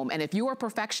home. And if you are a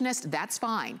perfectionist, that's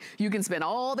fine. You can spend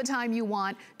all the time you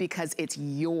want because it's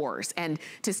yours. And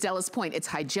to Stella's point, it's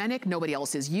hygienic. Nobody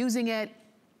else is using it.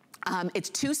 It's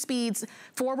 2 speeds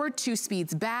forward, 2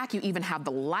 speeds back. You even have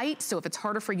the light, so if it's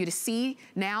harder for you to see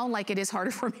now, like it is harder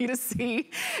for me to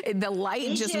see, the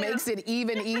light just makes it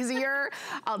even easier.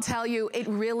 I'll tell you, it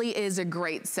really is a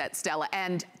great set, Stella.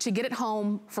 And to get it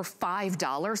home for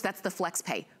 $5, that's the flex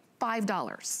pay,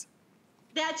 $5.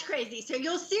 That's crazy. So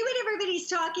you'll see what everybody's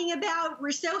talking about.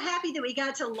 We're so happy that we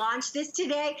got to launch this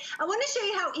today. I want to show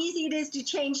you how easy it is to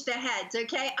change the heads,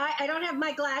 okay? I don't have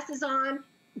my glasses on.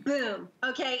 Boom.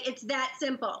 Okay, it's that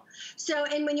simple. So,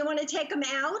 and when you want to take them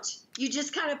out, you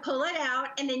just kind of pull it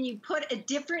out, and then you put a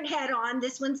different head on.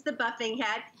 This one's the buffing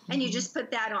head, and you just put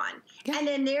that on. Yeah. And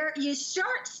then there, you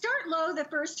start low the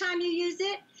first time you use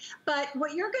it, but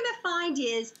what you're going to find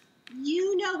is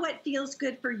you know what feels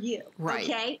good for you, right?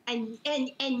 Okay, and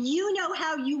you know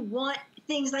how you want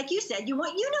things, like you said, you know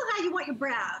how you want your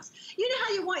brows, you know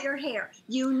how you want your hair,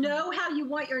 you know how you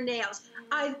want your nails.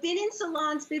 I've been in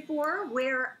salons before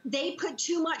where they put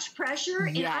too much pressure,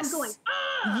 and I'm going,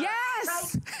 yes,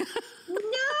 right?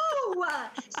 No,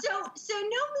 so no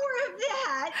more of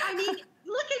that. I mean,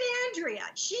 look at Andrea.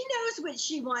 She knows what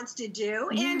she wants to do,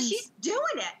 and she's doing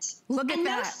it. Look at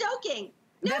that. No soaking.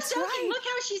 No soaking. Right. Look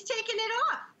how she's taking it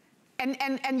off.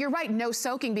 And you're right, no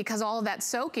soaking, because all of that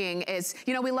soaking is,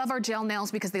 you know, we love our gel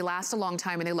nails because they last a long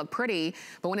time and they look pretty,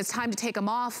 but when it's time to take them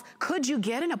off, could you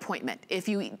get an appointment? If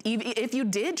you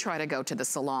did try to go to the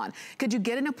salon, could you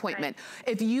get an appointment?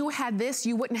 Right. If you had this,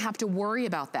 you wouldn't have to worry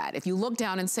about that. If you look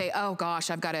down and say, oh gosh,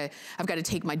 I've got to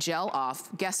take my gel off,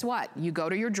 guess what? You go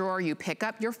to your drawer, you pick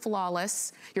up your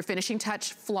Flawless, your Finishing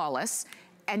Touch Flawless,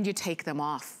 and you take them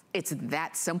off. It's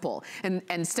that simple.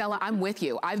 And Stella, I'm with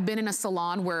you. I've been in a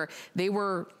salon where they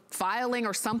were filing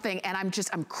or something, and I'm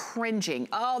cringing.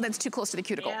 Oh, that's too close to the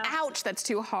cuticle. Yeah. Ouch, that's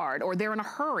too hard. Or they're in a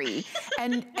hurry,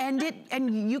 and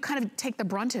you kind of take the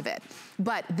brunt of it.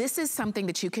 But this is something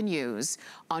that you can use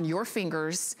on your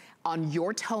fingers, on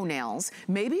your toenails.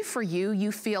 Maybe for you,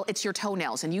 you feel it's your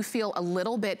toenails and you feel a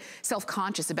little bit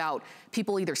self-conscious about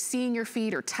people either seeing your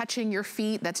feet or touching your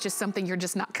feet. That's just something you're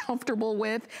just not comfortable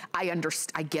with. I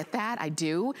get that, I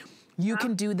do. You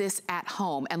can do this at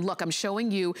home. And look, I'm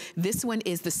showing you, this one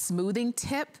is the smoothing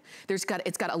tip. It's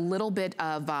got a little bit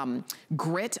of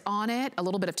grit on it, a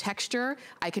little bit of texture.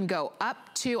 I can go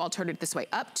up to, I'll turn it this way,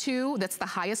 up to, that's the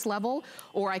highest level,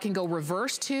 or I can go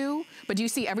reverse to, but do you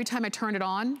see every time I turn it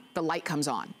on, the light comes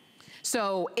on.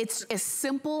 So it's as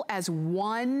simple as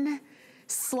one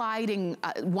slide,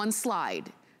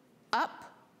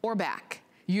 up or back.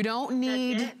 You don't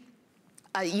need,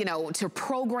 you know, to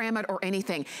program it or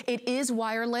anything. It is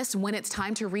wireless when it's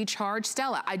time to recharge.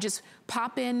 Stella, I just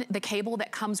pop in the cable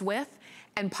that comes with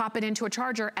and pop it into a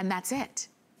charger, and that's it.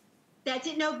 That's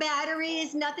it, no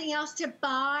batteries, nothing else to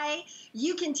buy.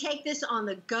 You can take this on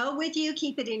the go with you,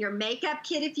 keep it in your makeup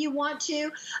kit if you want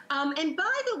to. And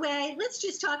by the way, let's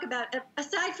just talk about,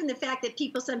 aside from the fact that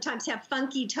people sometimes have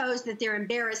funky toes that they're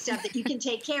embarrassed of that you can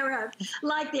take care of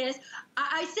like this,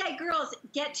 I say, girls,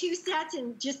 get 2 sets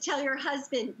and just tell your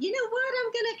husband, you know what,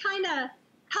 I'm gonna kind of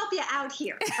help you out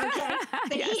here, okay?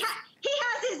 But yes. He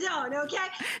has his own, okay?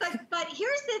 But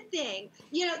here's the thing.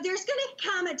 You know, there's going to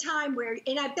come a time where,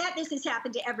 and I bet this has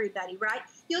happened to everybody, right?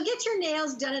 You'll get your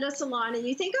nails done at a salon and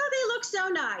you think, oh, they look so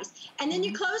nice. And then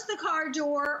you close the car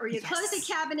door or you close the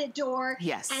cabinet door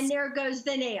and there goes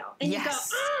the nail. And you go,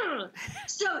 ugh.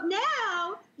 So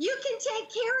now you can take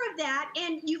care of that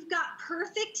and you've got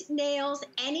perfect nails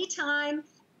anytime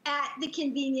at the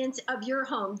convenience of your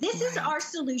home. This is our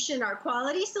solution, our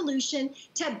quality solution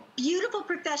to beautiful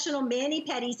professional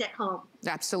mani-pedis at home.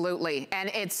 Absolutely.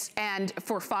 And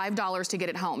for $5 to get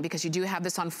it home, because you do have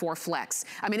this on 4 Flex.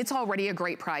 I mean, it's already a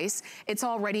great price. It's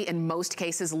already in most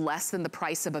cases less than the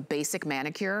price of a basic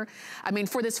manicure. I mean,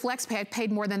 for this Flex pay, I've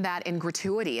paid more than that in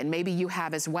gratuity, and maybe you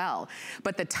have as well.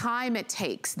 But the time it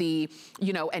takes, getting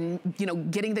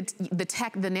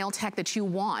the nail tech that you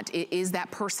want, is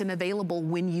that person available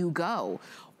when you go?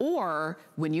 Or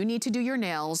when you need to do your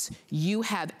nails, you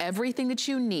have everything that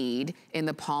you need in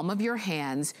the palm of your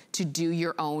hands to do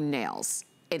your own nails.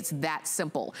 It's that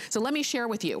simple. So let me share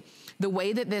with you the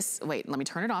way that this, wait, let me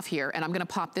turn it off here, and I'm gonna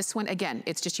pop this one again.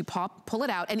 It's just you pull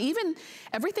it out, and even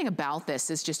everything about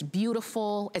this is just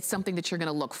beautiful. It's something that you're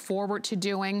gonna look forward to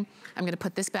doing. I'm gonna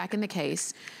put this back in the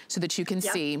case so that you can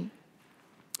see.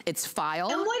 It's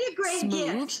file, and what a great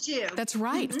smooth, gift too. That's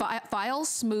right. File,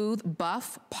 smooth,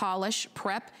 buff, polish,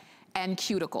 prep, and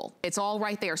cuticle. It's all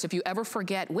right there. So if you ever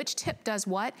forget which tip does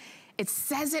what, it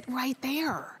says it right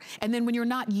there. And then when you're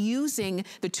not using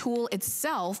the tool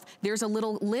itself, there's a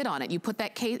little lid on it. You put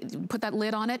that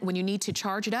lid on it when you need to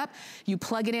charge it up, you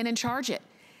plug it in and charge it.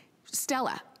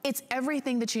 Stella, it's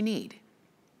everything that you need.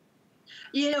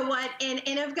 You know what, and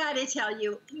I've got to tell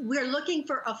you, we're looking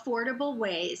for affordable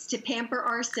ways to pamper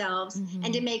ourselves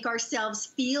and to make ourselves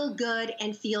feel good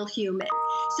and feel human.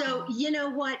 So you know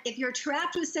what, if you're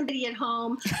trapped with somebody at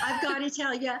home, I've got to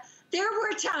tell you, there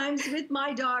were times with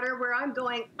my daughter where I'm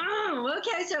going, oh,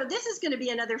 okay, so this is going to be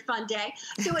another fun day.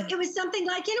 So it was something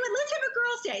like, you know what, let's have a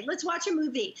girls' day. Let's watch a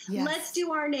movie. Yes. Let's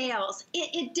do our nails.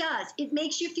 It does. It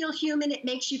makes you feel human. It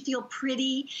makes you feel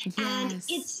pretty. Yes. And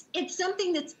it's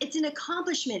something it's an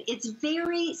accomplishment. It's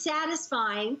very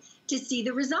satisfying to see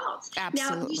the results.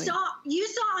 Absolutely. Now, you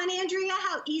saw on Andrea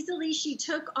how easily she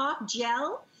took off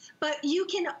gel, but you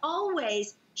can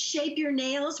always shape your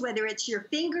nails, whether it's your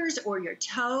fingers or your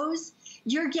toes.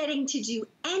 You're getting to do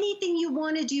anything you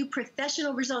want to do,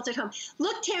 professional results at home.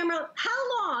 Look, Tamara,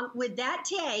 how long would that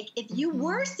take if you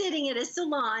were sitting at a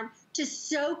salon to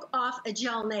soak off a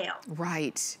gel nail?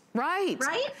 Right, right.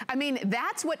 Right? I mean,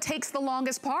 that's what takes the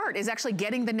longest part, is actually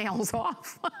getting the nails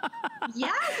off.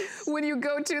 Yes. When you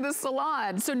go to the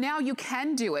salon. So now you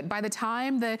can do it. By the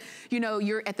time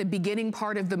you're at the beginning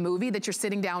part of the movie that you're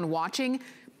sitting down watching,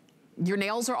 Your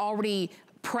nails are already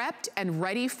prepped and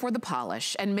ready for the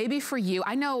polish. And maybe for you,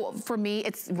 I know for me,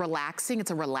 it's relaxing. It's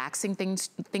a relaxing thing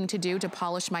to do, to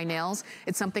polish my nails.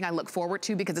 It's something I look forward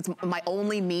to because it's my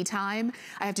only me time.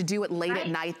 I have to do it late at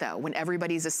night though, when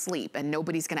everybody's asleep and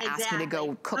nobody's gonna ask me to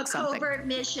go cook something. A covert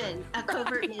mission, I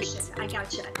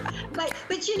gotcha.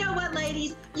 But you know what,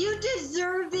 ladies? You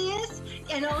deserve this,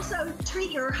 and also treat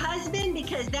your husband,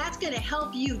 because that's gonna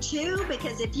help you too,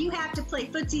 because if you have to play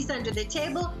footsies under the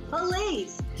table,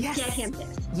 please get him this.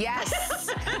 Yes.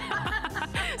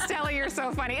 Stella, you're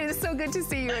so funny. It is so good to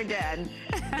see you again.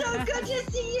 So good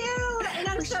to see you. And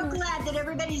I'm so glad that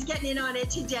everybody's getting in on it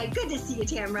today. Good to see you,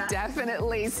 Tamra.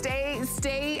 Definitely.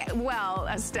 Stay well,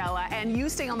 Stella. And you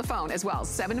stay on the phone as well.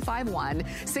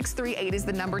 751-638 is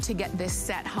the number to get this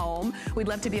set home. We'd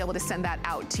love to be able to send that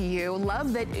out to you.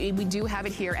 Love that we do have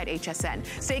it here at HSN.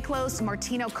 Stay close.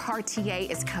 Martino Cartier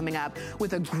is coming up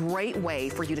with a great way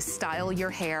for you to style your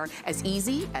hair, as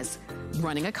easy as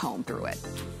running a comb through it.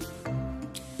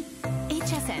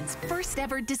 HSN's first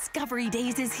ever Discovery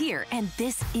Days is here, and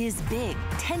this is big.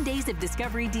 10 days of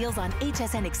Discovery deals on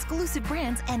HSN exclusive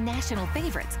brands and national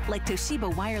favorites, like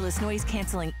Toshiba wireless noise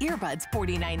canceling earbuds,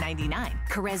 $49.99.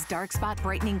 Carez Dark Spot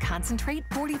Brightening Concentrate,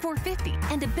 $44.50.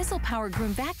 And Abyssal Power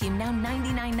Groom Vacuum, now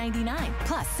 $99.99.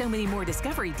 Plus, so many more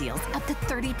Discovery deals, up to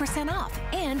 30% off.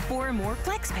 And 4 more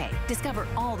FlexPay. Discover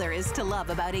all there is to love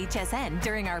about HSN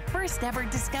during our first ever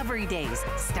Discovery Days.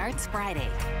 Starts Friday.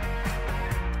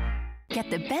 Get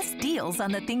the best deals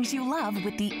on the things you love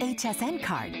with the HSN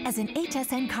card. As an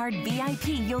HSN card VIP,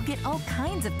 you'll get all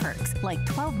kinds of perks, like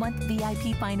 12-month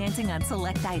VIP financing on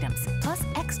select items, plus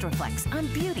extra flex on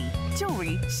beauty,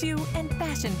 jewelry, shoe, and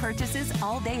fashion purchases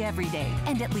all day, every day.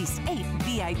 And at least 8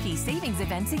 VIP savings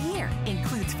events a year.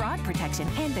 Includes fraud protection,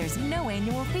 and there's no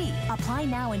annual fee. Apply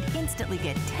now and instantly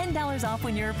get $10 off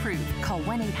when you're approved. Call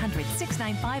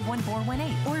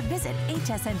 1-800-695-1418 or visit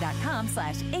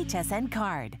hsn.com/HSN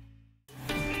card.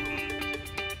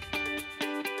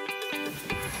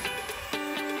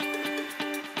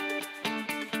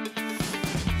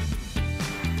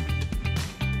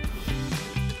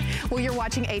 Well, you're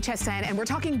watching HSN, and we're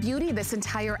talking beauty this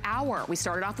entire hour. We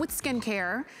started off with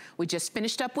skincare. We just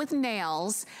finished up with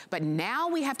nails, but now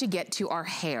we have to get to our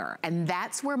hair, and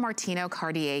that's where Martino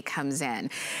Cartier comes in.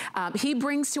 He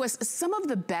brings to us some of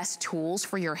the best tools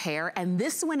for your hair, and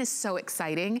this one is so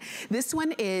exciting. This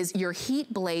one is your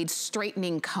Heat Blade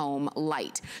Straightening Comb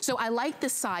Light. So I like the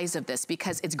size of this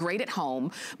because it's great at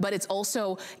home, but it's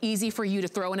also easy for you to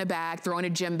throw in a bag, throw in a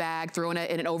gym bag, throw in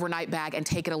an overnight bag, and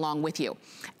take it along with you.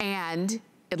 And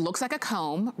it looks like a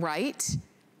comb, right?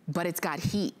 But it's got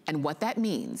heat. And what that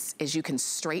means is you can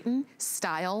straighten,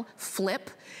 style,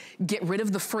 flip, get rid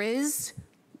of the frizz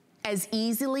as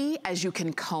easily as you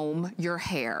can comb your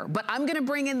hair. But I'm gonna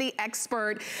bring in the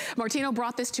expert. Martino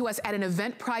brought this to us at an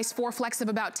event price, 4 flex of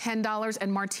about $10.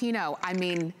 And Martino, I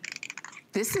mean,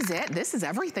 this is it. This is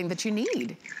everything that you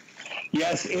need.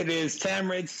 Yes, it is.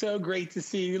 Tamra, it's so great to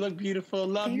see you. You look beautiful.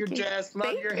 Love your dress.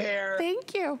 Love your hair.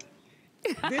 Thank you.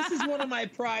 This is one of my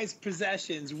prized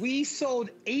possessions. We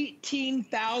sold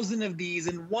 18,000 of these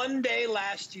in one day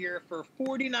last year for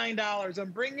 $49. I'm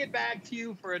bringing it back to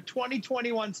you for a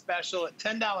 2021 special at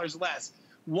 $10 less.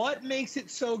 What makes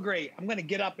it so great? I'm going to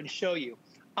get up and show you.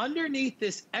 Underneath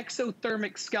this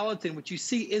exothermic skeleton, which you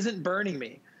see isn't burning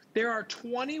me, there are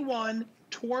 21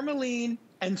 tourmaline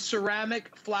and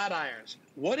ceramic flat irons.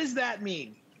 What does that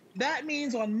mean? That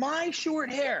means on my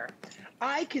short hair,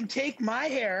 I can take my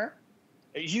hair.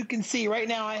 As you can see right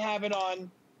now, I have it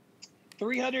on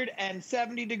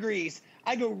 370 degrees.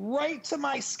 I go right to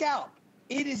my scalp.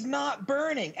 It is not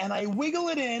burning. And I wiggle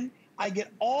it in. I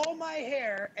get all my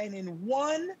hair. And in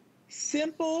one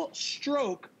simple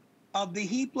stroke of the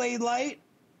Heat Blade Light,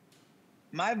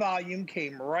 my volume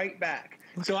came right back.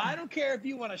 So I don't care if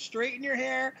you want to straighten your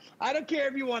hair. I don't care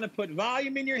if you want to put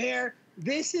volume in your hair.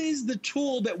 This is the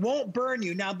tool that won't burn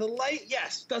you. Now, the light,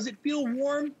 yes, does it feel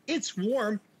warm? It's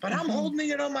warm, but I'm holding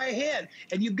it on my hand.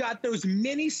 And you've got those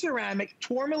mini ceramic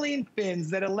tourmaline fins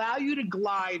that allow you to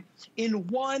glide in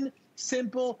one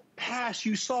simple pass.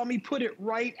 You saw me put it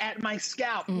right at my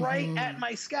scalp, right at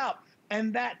my scalp.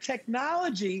 And that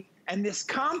technology and this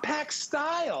compact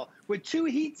style with 2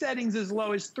 heat settings as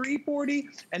low as 340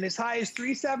 and as high as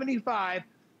 375,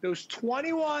 those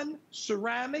 21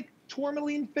 ceramic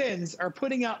tourmaline fins are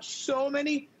putting out so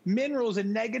many minerals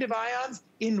and negative ions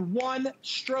in one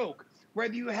stroke.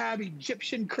 Whether you have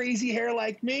Egyptian crazy hair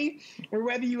like me, or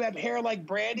whether you have hair like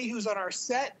Brandy, who's on our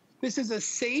set, this is a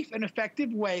safe and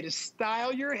effective way to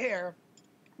style your hair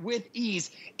with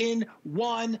ease in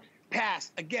one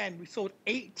pass. Again, we sold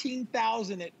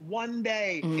 18,000 at one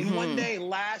day, in one day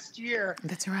last year.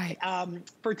 That's right.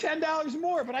 For $10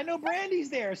 more, but I know Brandy's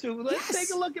there. So let's take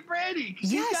a look at Brandy.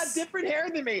 She's got different hair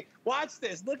than me. Watch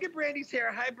this. Look at Brandy's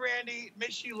hair. Hi, Brandy.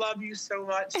 Miss you, love you so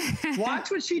much.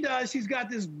 Watch what she does. She's got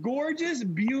this gorgeous,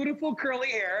 beautiful curly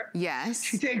hair. Yes.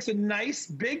 She takes a nice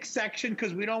big section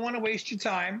because we don't want to waste your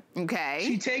time. Okay.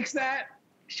 She takes that.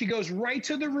 She goes right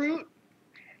to the root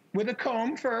with a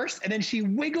comb first, and then she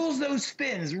wiggles those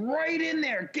fins right in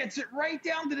there, gets it right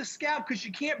down to the scalp because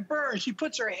she can't burn. She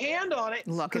puts her hand on it.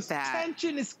 Look at that.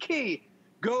 Tension is key.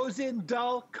 Goes in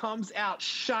dull, comes out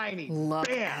shiny. Look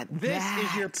Bam. at This that.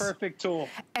 is your perfect tool.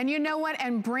 And you know what?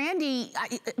 And Brandy,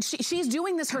 she's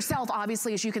doing this herself,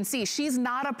 obviously, as you can see. She's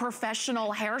not a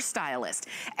professional hairstylist.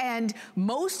 And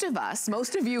most of us,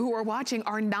 most of you who are watching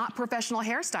are not professional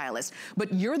hairstylists,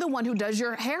 but you're the one who does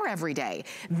your hair every day.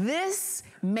 This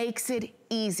makes it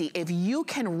easy. If you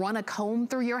can run a comb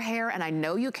through your hair, and I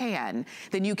know you can,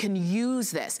 then you can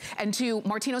use this. And to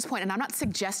Martino's point, and I'm not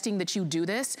suggesting that you do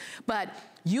this, but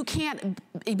you can't,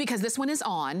 because this one is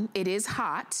on, it is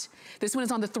hot. This one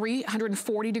is on the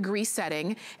 340-degree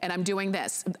setting, and I'm doing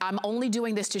this. I'm only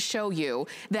doing this to show you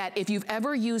that if you've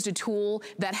ever used a tool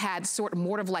that had sort of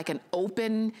more of like an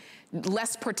open,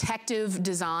 less protective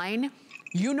design,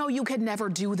 you know you could never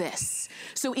do this.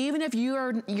 So even if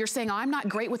you're saying, oh, I'm not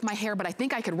great with my hair, but I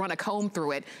think I could run a comb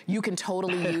through it, you can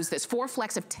totally use this. 4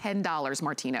 flex of $10,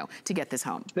 Martino, to get this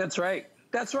home. That's right.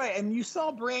 That's right. And you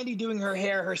saw Brandy doing her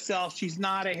hair herself. She's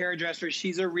not a hairdresser.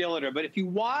 She's a realtor. But if you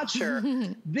watch her,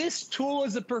 this tool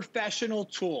is a professional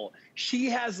tool. She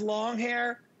has long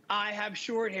hair. I have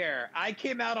short hair. I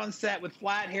came out on set with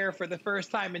flat hair for the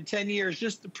first time in 10 years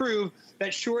just to prove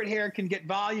that short hair can get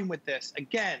volume with this.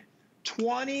 Again,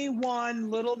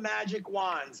 21 little magic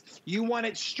wands. You want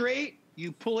it straight,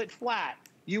 you pull it flat.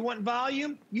 You want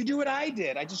volume, you do what I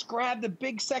did. I just grabbed a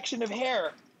big section of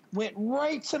hair, went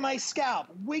right to my scalp,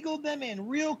 wiggled them in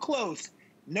real close.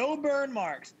 No burn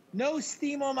marks, no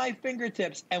steam on my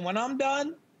fingertips. And when I'm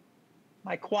done,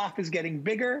 my coif is getting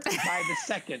bigger by the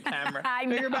second, Tamara.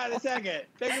 Bigger by the second,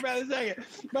 bigger by the second.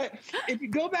 But if you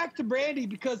go back to Brandy,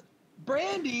 because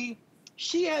Brandy,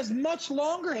 she has much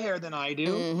longer hair than I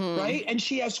do, right? And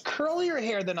she has curlier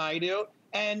hair than I do.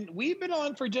 And we've been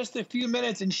on for just a few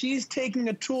minutes, and she's taking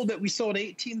a tool that we sold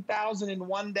 18,000 in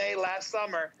one day last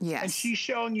summer. Yes. And she's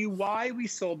showing you why we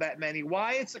sold that many,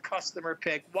 why it's a customer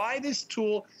pick, why this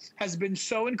tool has been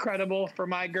so incredible for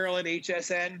my girl at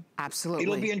HSN. Absolutely.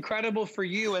 It'll be incredible for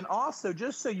you. And also,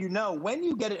 just so you know, when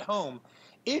you get it home,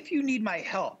 if you need my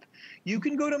help, you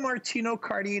can go to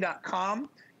martinocartier.com.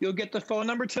 You'll get the phone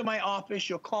number to my office.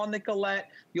 You'll call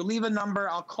Nicolette. You'll leave a number.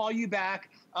 I'll call you back.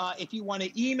 If you want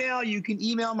to email, you can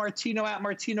email Martino at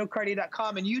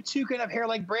martinocartier.com. And you too can have hair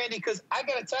like Brandy, because I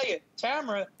got to tell you,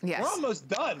 Tamara, we're almost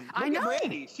done. Look I know. at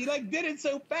Brandy. She did it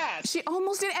so fast. She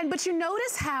almost did. But you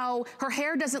notice how her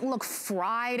hair doesn't look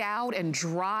fried out and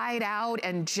dried out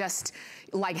and just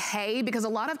like hay, because a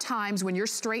lot of times when you're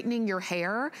straightening your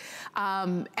hair,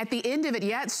 at the end of it,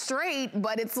 yeah, it's straight,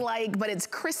 but it's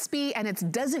crispy and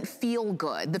it doesn't feel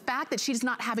good. The fact that she's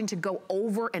not having to go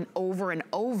over and over and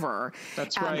over,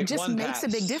 just makes a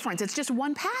big difference. It's just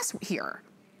one pass here.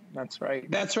 That's right.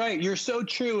 That's right. You're so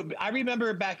true. I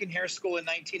remember back in hair school in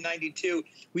 1992,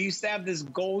 we used to have this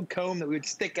gold comb that we would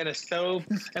stick at a stove,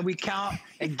 and we count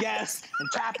and guess and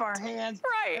tap our hands.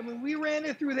 Right. And when we ran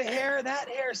it through the hair, that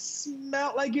hair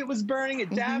smelled like it was burning.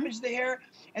 It damaged the hair.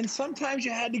 And sometimes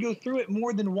you had to go through it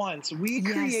more than once. We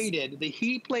created the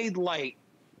heat blade light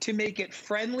to make it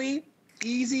friendly,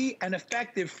 easy, and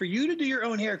effective for you to do your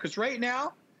own hair. Because right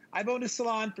now, I've owned a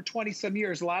salon for 20-some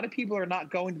years. A lot of people are not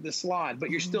going to the salon, but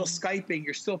you're still Skyping,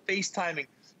 you're still FaceTiming,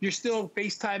 you're still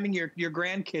FaceTiming your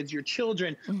grandkids, your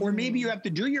children, or maybe you have to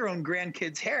do your own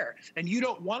grandkids' hair, and you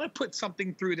don't want to put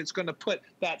something through that's going to put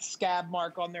that scab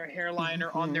mark on their hairline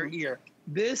or on their ear.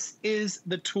 This is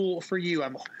the tool for you.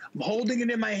 I'm holding it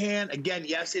in my hand. Again,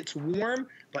 yes, it's warm,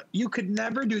 but you could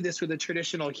never do this with a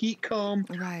traditional heat comb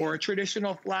or a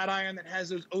traditional flat iron that has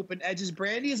those open edges.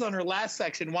 Brandy is on her last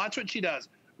section. Watch what she does.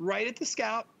 Right at the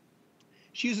scalp.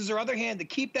 She uses her other hand to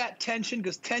keep that tension,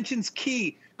 because tension's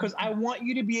key, because I want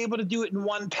you to be able to do it in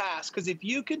one pass. Because if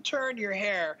you can turn your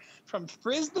hair from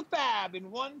frizz to fab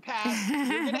in one pass, you're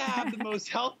going to have the most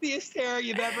healthiest hair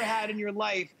you've ever had in your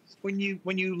life when you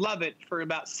love it for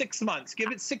about 6 months.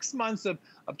 Give it 6 months of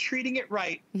treating it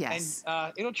right. Yes.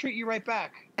 And it'll treat you right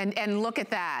back. And look at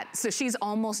that. So she's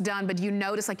almost done, but you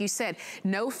notice, like you said,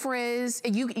 no frizz.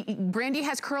 Brandy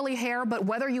has curly hair, but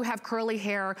whether you have curly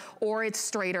hair or it's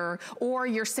straighter, or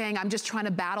you're saying, I'm just trying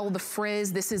to battle the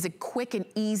frizz, this is a quick and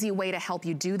easy easy way to help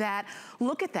you do that.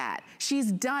 Look at that.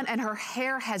 She's done, and her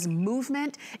hair has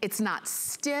movement. It's not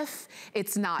stiff.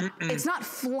 It's not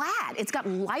flat. It's got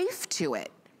life to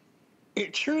it.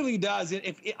 It truly does.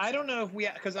 I don't know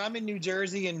if because I'm in New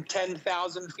Jersey and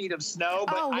 10,000 feet of snow,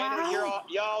 but I know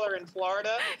y'all are in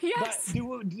Florida. Yes.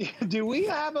 But do we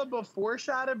have a before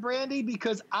shot of Brandy?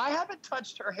 Because I haven't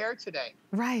touched her hair today.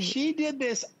 Right. She did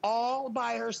this all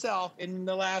by herself in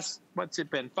the last,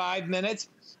 5 minutes.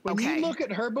 When you look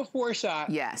at her before shot,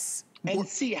 yes, and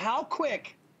see how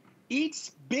quick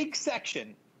each big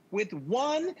section with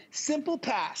one simple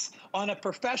pass on a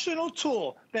professional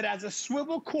tool that has a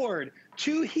swivel cord,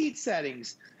 2 heat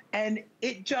settings, and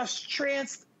it just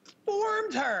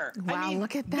transformed her. Wow, I mean,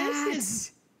 look at that. This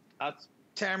is,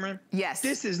 Tamara, yes,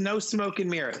 this is no smoke and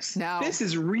mirrors. No. This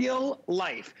is real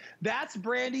life. That's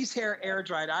Brandy's hair air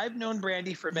dried. I've known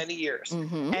Brandy for many years,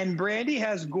 and Brandy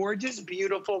has gorgeous,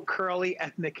 beautiful, curly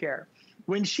ethnic hair.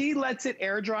 When she lets it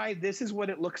air dry, this is what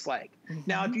it looks like.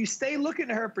 Now, if you stay looking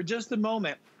at her for just a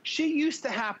moment, she used to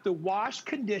have to wash,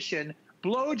 condition,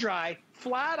 blow dry,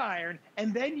 flat iron,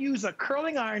 and then use a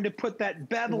curling iron to put that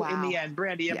bevel in the end.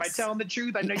 Brandy, am I telling the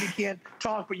truth? I know you can't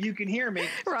talk, but you can hear me.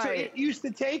 Right. So it used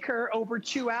to take her over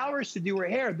 2 hours to do her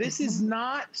hair. This is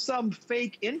not some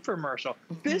fake infomercial.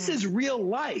 This is real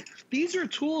life. These are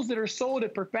tools that are sold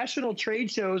at professional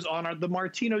trade shows on the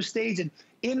Martino stage and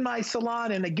in my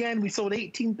salon. And again, we sold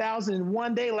 18,000 in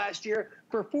one day last year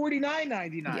for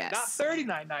 $49.99, not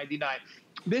 $39.99.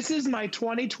 This is my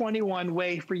 2021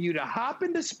 way for you to hop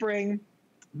into spring,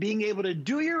 being able to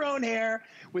do your own hair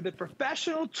with a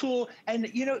professional tool. And,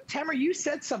 you know, Tamara, you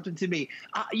said something to me.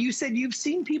 You said you've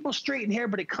seen people straighten hair,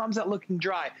 but it comes out looking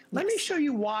dry. Let me show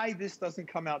you why this doesn't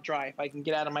come out dry. If I can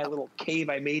get out of my little cave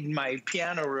I made in my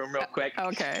piano room real quick.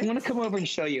 Okay. I want to come over and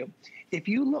show you. If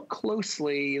you look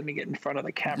closely, let me get in front of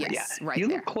the camera. Yes, yeah, right you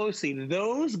there. Look closely.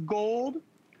 Those gold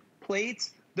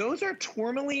plates, those are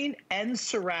tourmaline and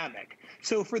ceramic.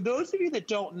 So for those of you that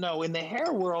don't know, in the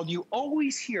hair world, you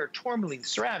always hear tourmaline,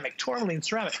 ceramic, tourmaline,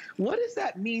 ceramic. What does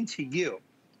that mean to you?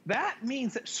 That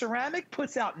means that ceramic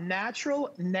puts out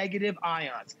natural negative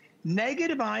ions.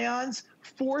 Negative ions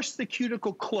force the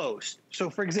cuticle closed. So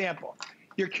for example,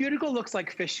 your cuticle looks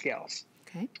like fish scales.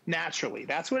 Okay. Naturally.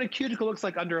 That's what a cuticle looks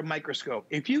like under a microscope.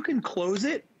 If you can close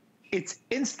it, it's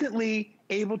instantly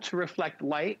able to reflect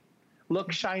light,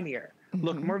 look shinier,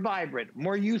 look more vibrant,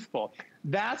 more youthful.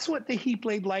 That's what the Heat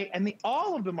Blade Light and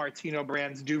all of the Martino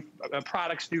brands do,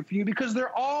 products do for you, because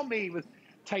they're all made with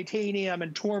titanium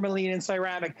and tourmaline and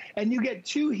ceramic. And you get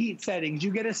 2 heat settings.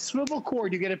 You get a swivel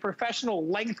cord. You get a professional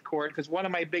length cord, because one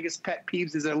of my biggest pet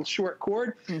peeves is a short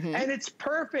cord. And it's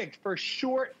perfect for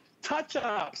short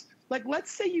touch-ups. Like,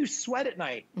 let's say you sweat at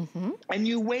night and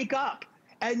you wake up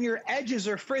and your edges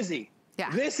are frizzy. Yeah.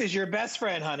 This is your best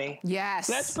friend, honey. Yes.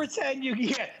 Let's pretend you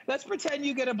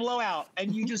get a blowout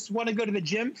and you just want to go to the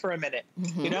gym for a minute,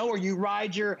 you know, or you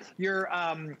ride your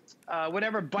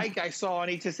whatever bike I saw on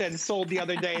HSN sold the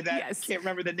other day. That I can't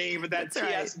remember the name of that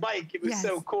TS bike. It was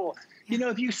so cool. You know,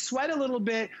 if you sweat a little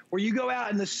bit, or you go out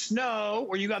in the snow,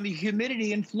 or you got the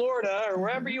humidity in Florida, or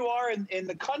wherever you are in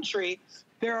the country,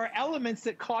 there are elements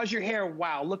that cause your hair,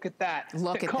 wow, look at that,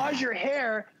 cause your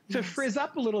hair to frizz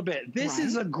up a little bit. This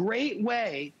is a great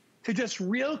way to just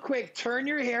real quick turn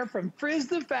your hair from frizz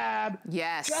to fab,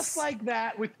 just like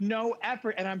that, with no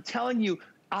effort. And I'm telling you,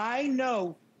 I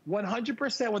know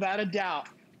 100% without a doubt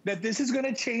that this is going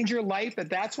to change your life.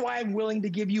 That's why I'm willing to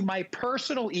give you my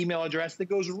personal email address that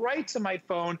goes right to my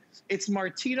phone. It's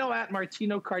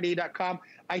martino@martinocartier.com.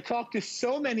 I talk to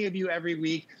so many of you every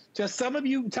week. Just some of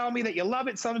you tell me that you love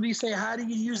it. Some of you say, how do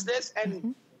you use this?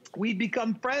 And we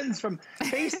become friends from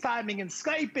FaceTiming and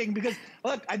Skyping, because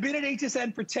look, I've been at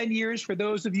HSN for 10 years. For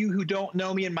those of you who don't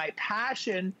know me, and my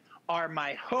passion are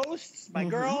my hosts, my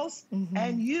girls,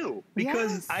 and you,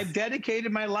 because I've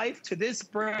dedicated my life to this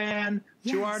brand,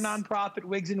 to our nonprofit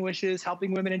Wigs and Wishes,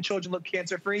 helping women and children live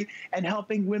cancer-free, and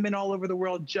helping women all over the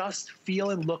world just feel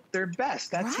and look their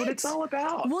best. That's what it's all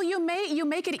about. Well, you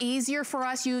make it easier for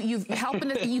us. You've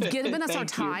given us our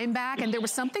time back. And there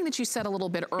was something that you said a little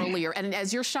bit earlier. And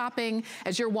as you're shopping,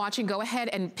 as you're watching, go ahead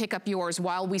and pick up yours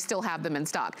while we still have them in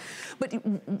stock. But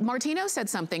Martino said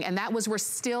something, and that was, we're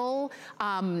still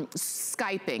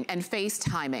Skyping and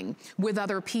FaceTiming with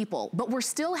other people, but we're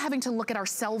still having to look at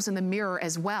ourselves in the mirror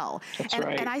as well.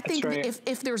 And I think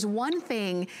if there's one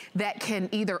thing that can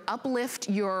either uplift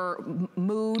your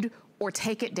mood or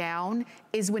take it down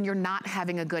is when you're not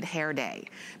having a good hair day.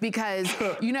 Because,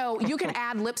 you know, you can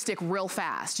add lipstick real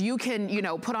fast. You can, you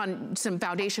know, put on some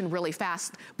foundation really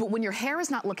fast. But when your hair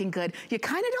is not looking good, you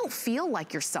kind of don't feel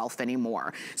like yourself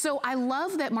anymore. So I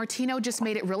love that Martino just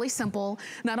made it really simple.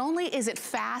 Not only is it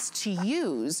fast to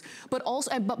use, but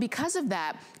also, but because of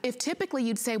that, if typically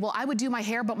you'd say, well, I would do my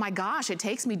hair, but my gosh, it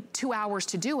takes me 2 hours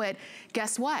to do it.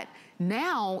 Guess what?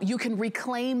 Now you can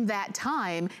reclaim that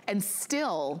time and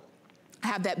still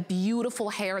have that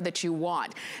beautiful hair that you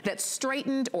want, that's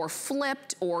straightened or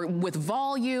flipped or with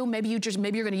volume. Maybe you're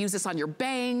gonna use this on your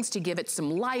bangs to give it some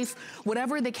life,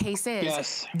 whatever the case is.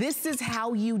 Yes. This is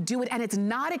how you do it, and it's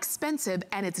not expensive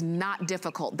and it's not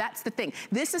difficult. That's the thing.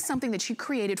 This is something that you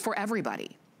created for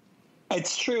everybody.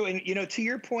 It's true. And, you know, to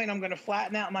your point, I'm going to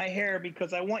flatten out my hair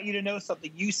because I want you to know something.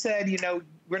 You said, you know,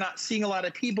 we're not seeing a lot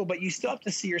of people, but you still have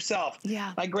to see yourself.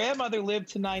 Yeah. My grandmother lived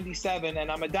to 97, and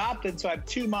I'm adopted, so I have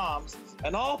 2 moms.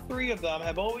 And all 3 of them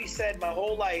have always said my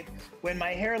whole life, when my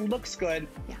hair looks good,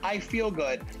 I feel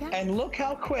good. Yeah. And look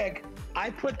how quick I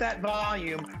put that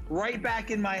volume right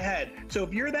back in my head. So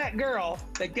if you're that girl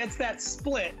that gets that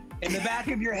split in the back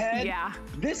of your head,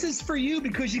 this is for you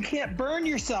because you can't burn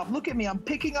yourself. Look at me, I'm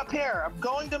picking up hair, I'm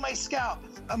going to my scalp,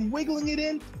 I'm wiggling it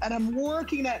in, and I'm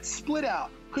working that split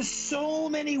out. Because so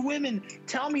many women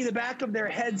tell me the back of their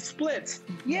head splits.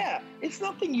 Yeah, it's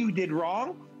nothing you did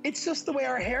wrong. It's just the way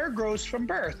our hair grows from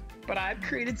birth. But I've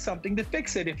created something to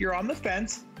fix it. If you're on the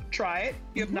fence, try it.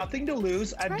 You have nothing to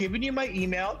lose. I've given you my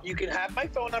email. You can have my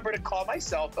phone number to call my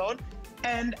cell phone.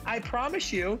 And I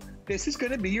promise you, this is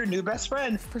going to be your new best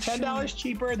friend. $10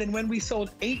 cheaper than when we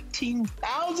sold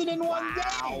 18,000 in one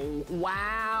day.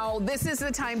 Wow. This is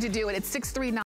the time to do it. It's 639.